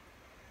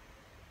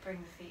 bring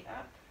the feet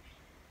up.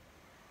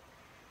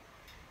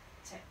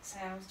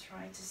 Exhale,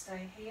 try to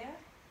stay here.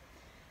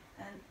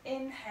 And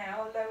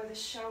inhale, lower the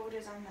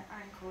shoulders and the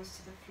ankles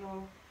to the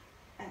floor.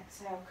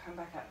 Exhale, come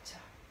back up to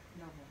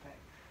normal boat.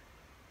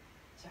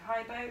 So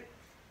high boat,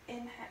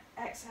 inhale,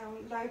 exhale,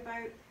 low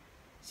boat.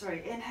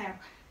 Sorry, inhale.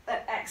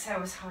 Exhale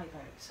was high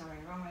boat, sorry,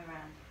 wrong way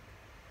around.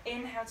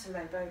 Inhale to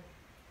low boat.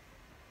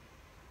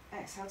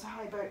 Exhale to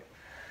high boat.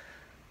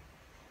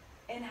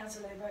 Inhale to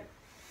low boat.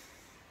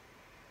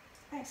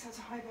 Exhale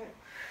to high boat.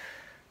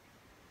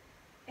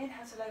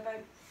 Inhale to low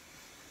boat.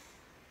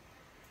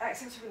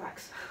 Exhale to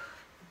relax.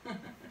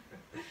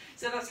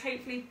 So that's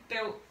hopefully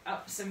built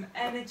up some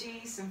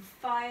energy, some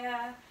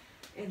fire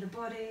in the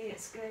body.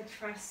 It's good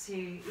for us to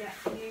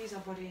use our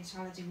body in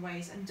challenging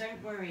ways. And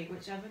don't worry,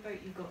 whichever boat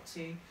you got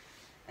to,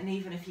 and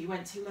even if you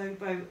went to low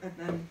boat and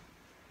then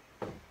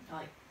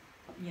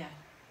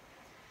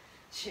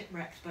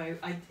shipwrecked boat,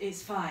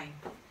 it's fine.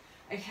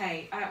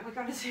 Okay, we're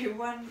going to do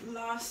one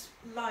last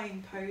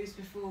lying pose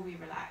before we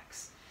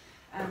relax.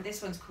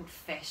 This one's called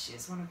fish.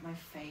 It's one of my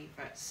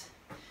favourites.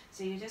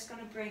 So you're just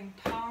going to bring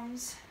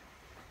palms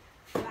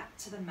flat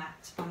to the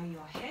mat by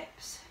your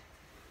hips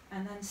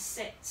and then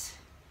sit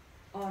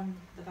on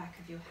the back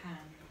of your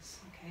hands.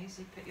 Okay,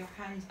 so put your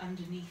hands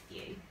underneath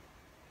you.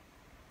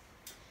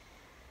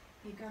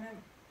 You're going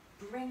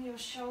to bring your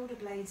shoulder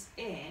blades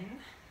in,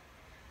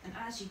 and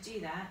as you do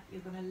that,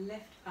 you're going to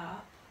lift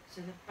up so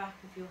the back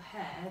of your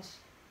head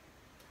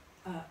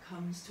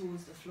comes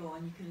towards the floor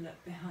and you can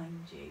look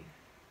behind you.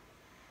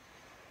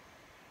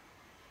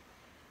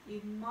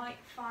 You might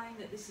find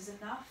that this is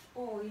enough,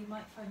 or you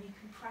might find you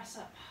can press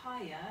up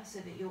higher so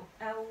that your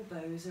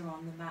elbows are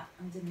on the mat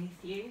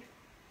underneath you.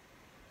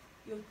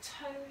 Your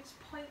toes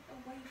point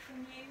away from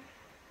you,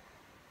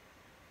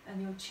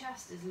 and your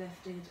chest is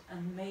lifted,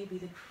 and maybe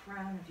the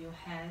crown of your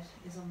head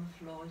is on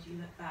the floor as you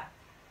look back.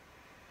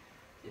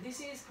 So this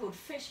is called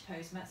fish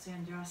pose,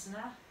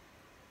 Matsyendrasana.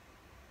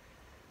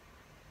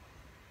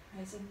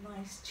 There's a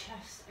nice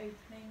chest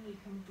opening. You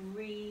can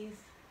breathe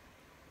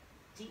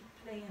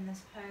deeply in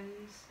this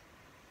pose.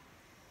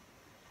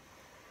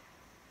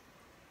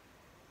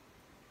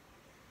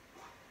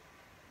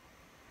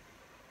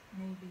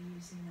 Maybe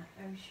using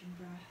that ocean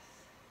breath.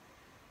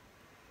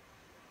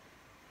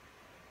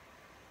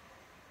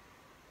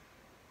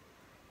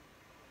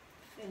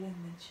 Fill in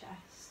the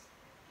chest.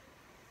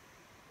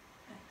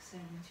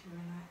 Exhaling to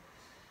relax.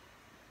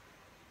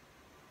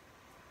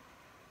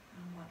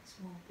 And once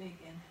more, big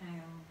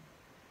inhale.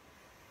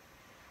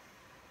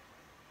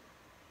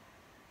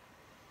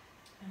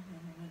 And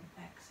then on an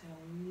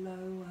exhale,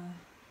 lower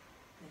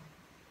the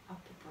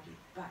upper body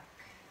back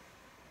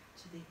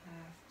to the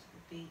earth, to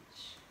the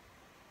beach.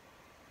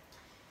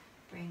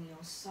 Bring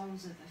your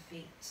soles of the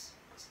feet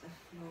to the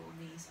floor,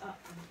 knees up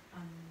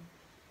and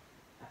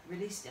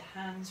release your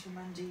hands from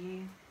under you.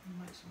 You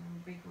might want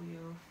to wriggle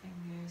your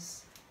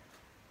fingers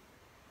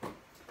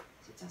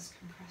as it does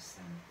compress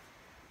them.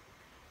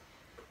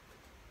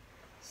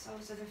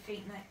 Soles of the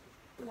feet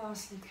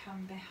lastly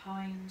come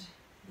behind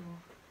your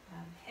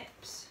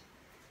hips.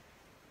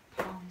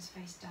 Palms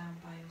face down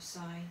by your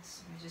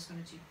sides. We're just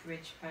going to do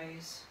bridge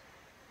pose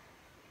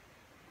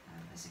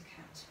as a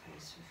counter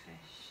pose for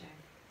fish. So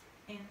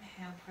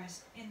inhale,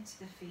 press into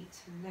the feet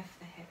to lift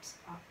the hips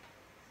up.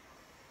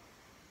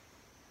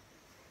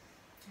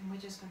 And we're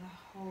just going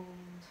to hold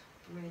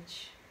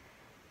bridge.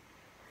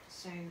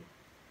 So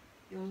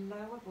your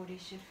lower body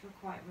should feel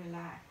quite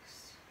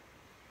relaxed.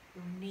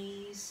 Your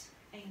knees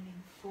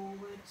aiming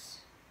forwards,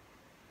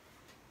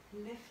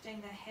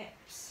 lifting the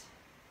hips,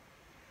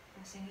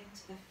 pressing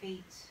into the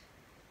feet,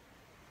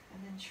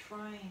 and then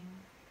trying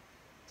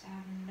to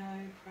have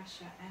no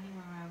pressure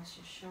anywhere else.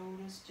 Your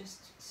shoulders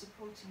just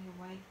supporting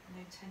your weight,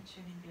 no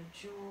tension in your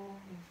jaw,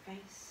 your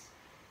face.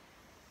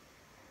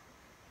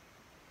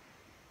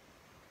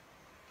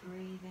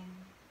 Breathing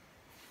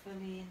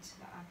fully into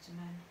the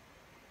abdomen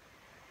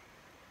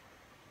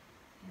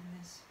in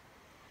this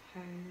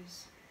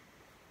pose.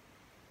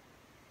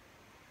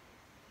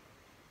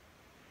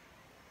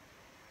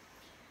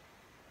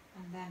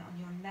 And then on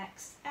your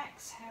next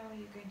exhale,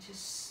 you're going to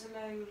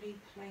slowly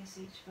place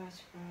each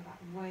vertebra, that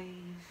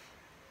wave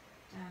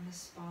down the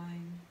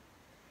spine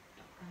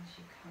as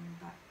you come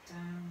back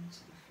down to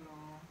the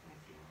floor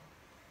with your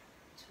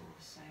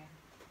torso.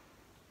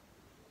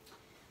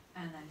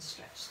 And then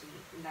stretch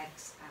the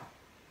legs out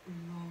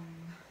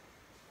long.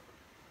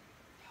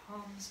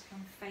 Palms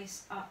come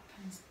face up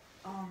and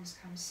arms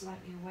come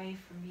slightly away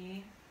from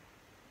you.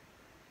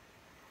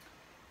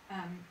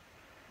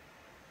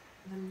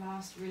 The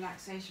last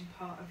relaxation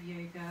part of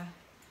yoga,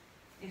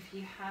 if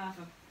you have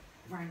a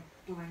rank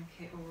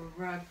blanket or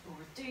a rug or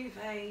a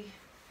duvet,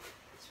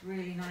 it's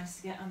really nice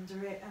to get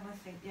under it. And I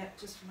think, yeah,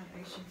 just for my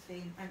ocean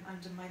theme, I'm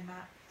under my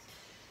mat.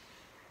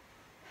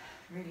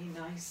 Really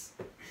nice.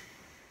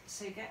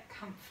 So get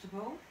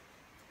comfortable.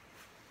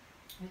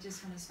 We're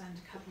just going to spend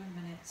a couple of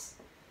minutes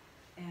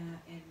in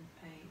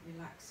a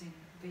relaxing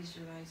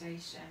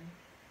visualization.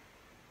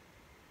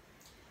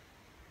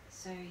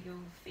 So your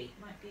feet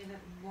might be a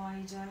little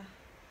wider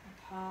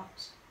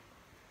apart,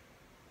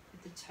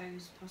 with the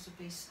toes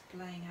possibly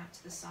splaying out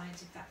to the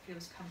sides if that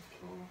feels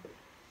comfortable.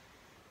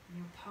 And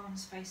your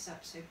palms face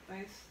up, so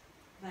both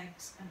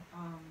legs and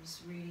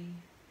arms really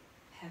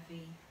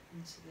heavy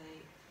into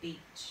the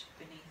beach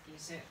beneath you.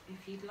 So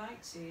if you'd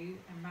like to,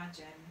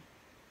 imagine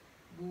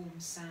warm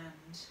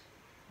sand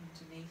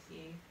underneath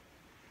you.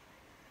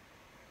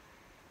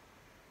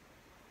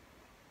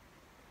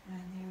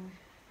 And you'll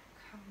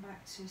come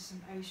back to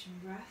some ocean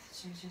breath,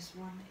 so just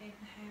one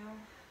inhale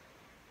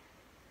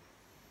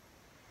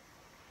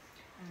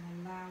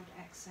and a loud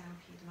exhale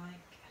if you'd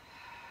like.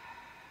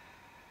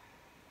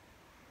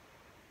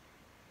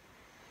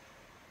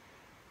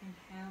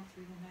 Inhale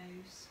through the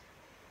nose,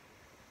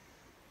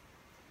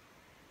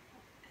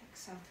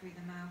 exhale through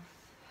the mouth.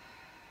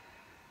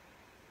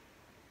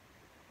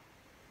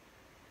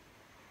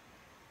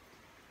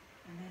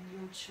 And then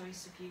your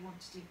choice if you want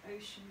to do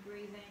ocean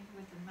breathing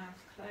with the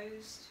mouth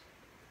closed,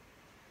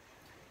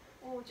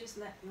 or just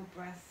let your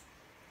breath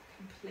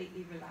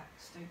completely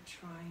relax. Don't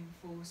try and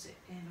force it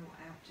in or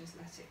out, just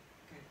let it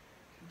go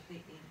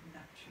completely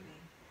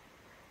naturally.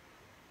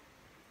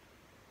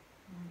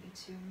 I want you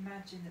to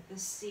imagine that the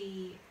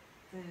sea,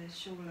 the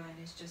shoreline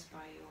is just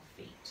by your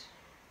feet.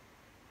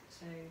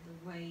 So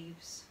the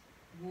waves,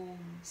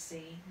 warm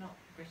sea, not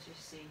British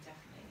Sea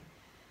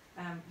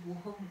definitely,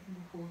 warm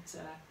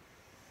water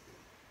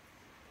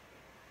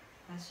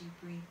as you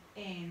breathe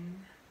in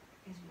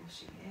is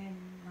washing in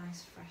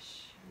nice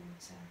fresh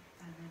water,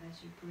 and then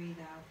as you breathe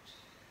out,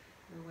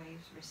 the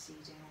waves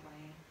receding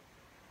away.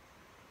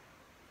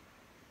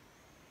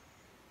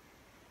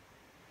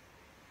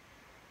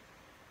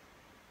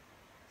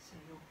 So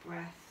your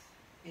breath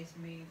is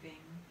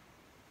moving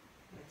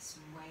with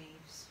some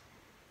waves.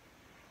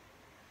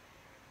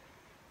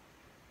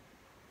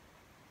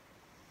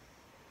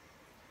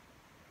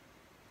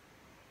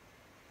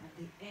 And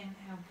the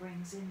inhale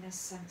brings in this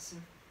sense of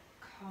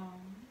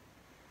calm,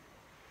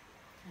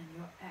 and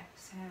your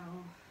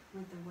exhale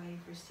with the wave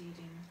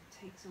receding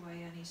takes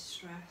away any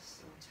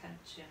stress or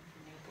tension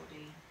from your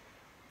body.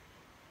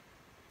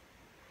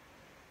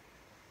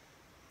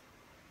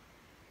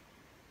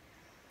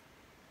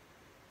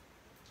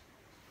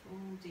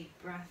 Full deep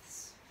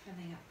breaths,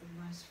 filling up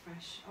with nice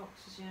fresh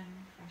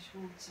oxygen, fresh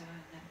water,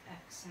 and then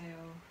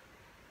exhale,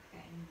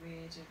 getting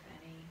rid of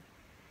anything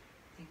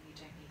you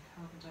don't need,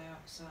 carbon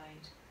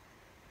dioxide,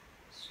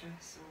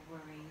 stress or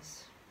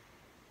worries.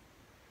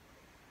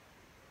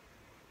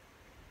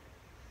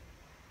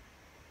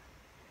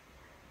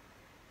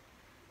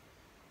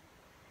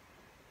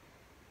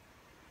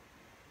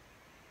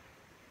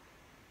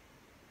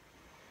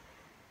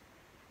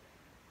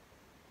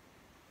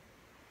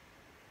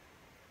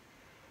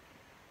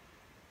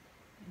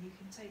 And you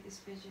can take this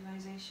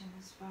visualization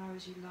as far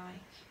as you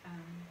like,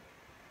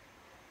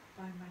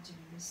 by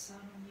imagining the sun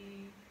on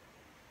you,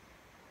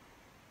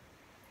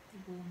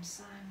 the warm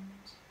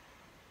sand,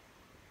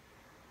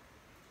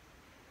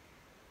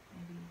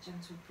 maybe a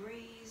gentle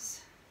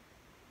breeze.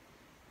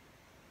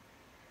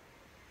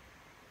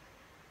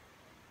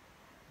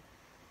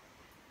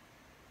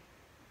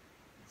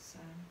 It's a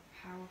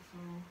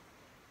powerful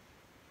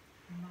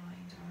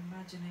mind. Our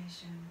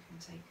imagination can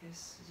take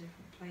us to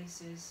different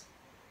places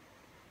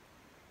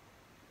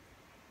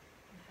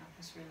and help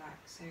us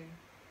relax. So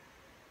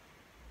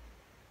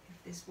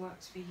If this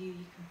works for you,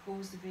 you can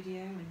pause the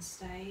video and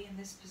stay in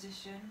this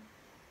position,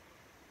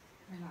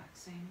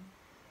 relaxing.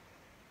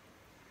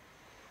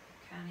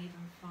 You can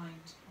even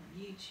find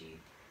on YouTube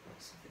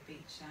lots of the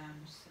beach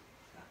sounds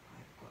that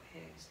I've got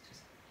here. It's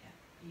just, yeah,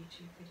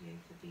 YouTube video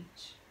for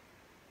beach.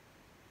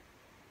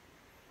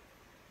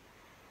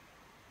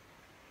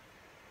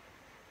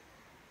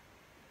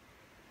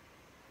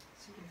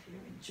 So if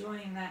you're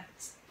enjoying that,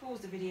 pause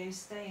the video,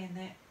 stay in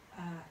it.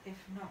 If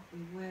not, we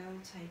will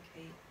take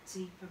a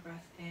deeper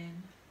breath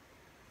in.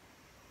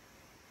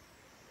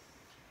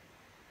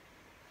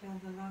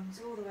 Fill the lungs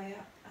all the way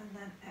up and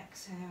then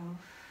exhale.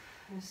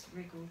 Just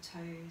wriggle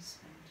toes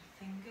and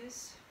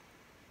fingers.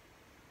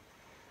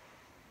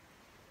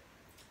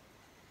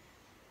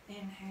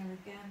 Inhale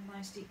again,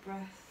 nice deep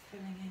breath,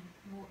 filling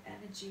in more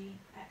energy.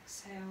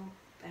 Exhale,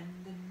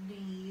 bend the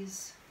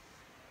knees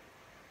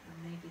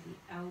and maybe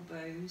the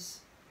elbows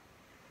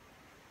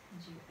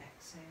as you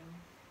exhale.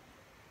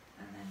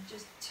 And then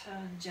just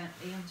turn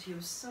gently onto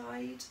your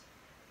side.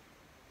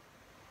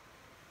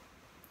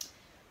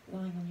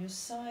 Lying on your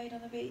side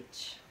on the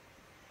beach.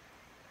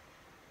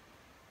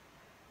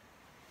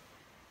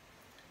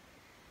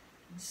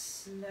 And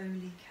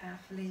slowly,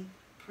 carefully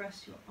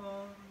press your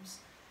arms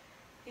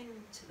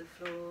into the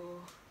floor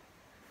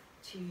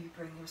to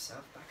bring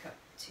yourself back up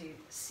to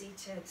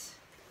seated.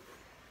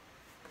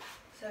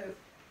 So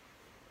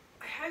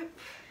I hope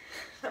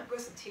that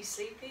wasn't too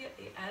sleepy at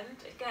the end.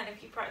 Again,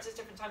 if you practice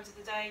different times of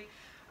the day,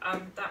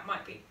 that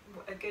might be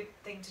a good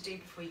thing to do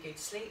before you go to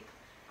sleep.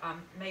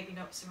 Maybe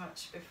not so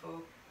much before,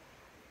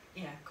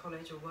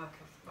 college or work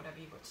or whatever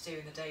you've got to do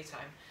in the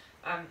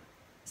daytime.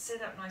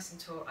 Sit up nice and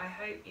tall. I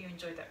hope you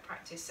enjoyed that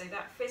practice. So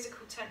that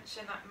physical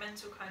tension, that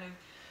mental kind of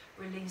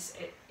release,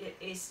 it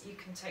is, you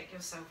can take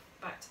yourself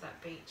back to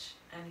that beach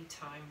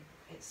anytime.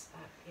 It's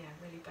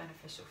really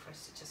beneficial for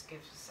us to just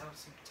give ourselves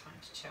some time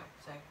to chill.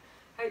 So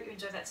hope you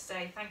enjoyed that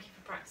today. Thank you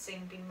for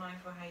practicing. Be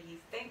mindful how you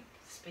think,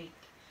 speak,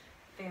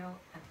 feel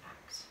and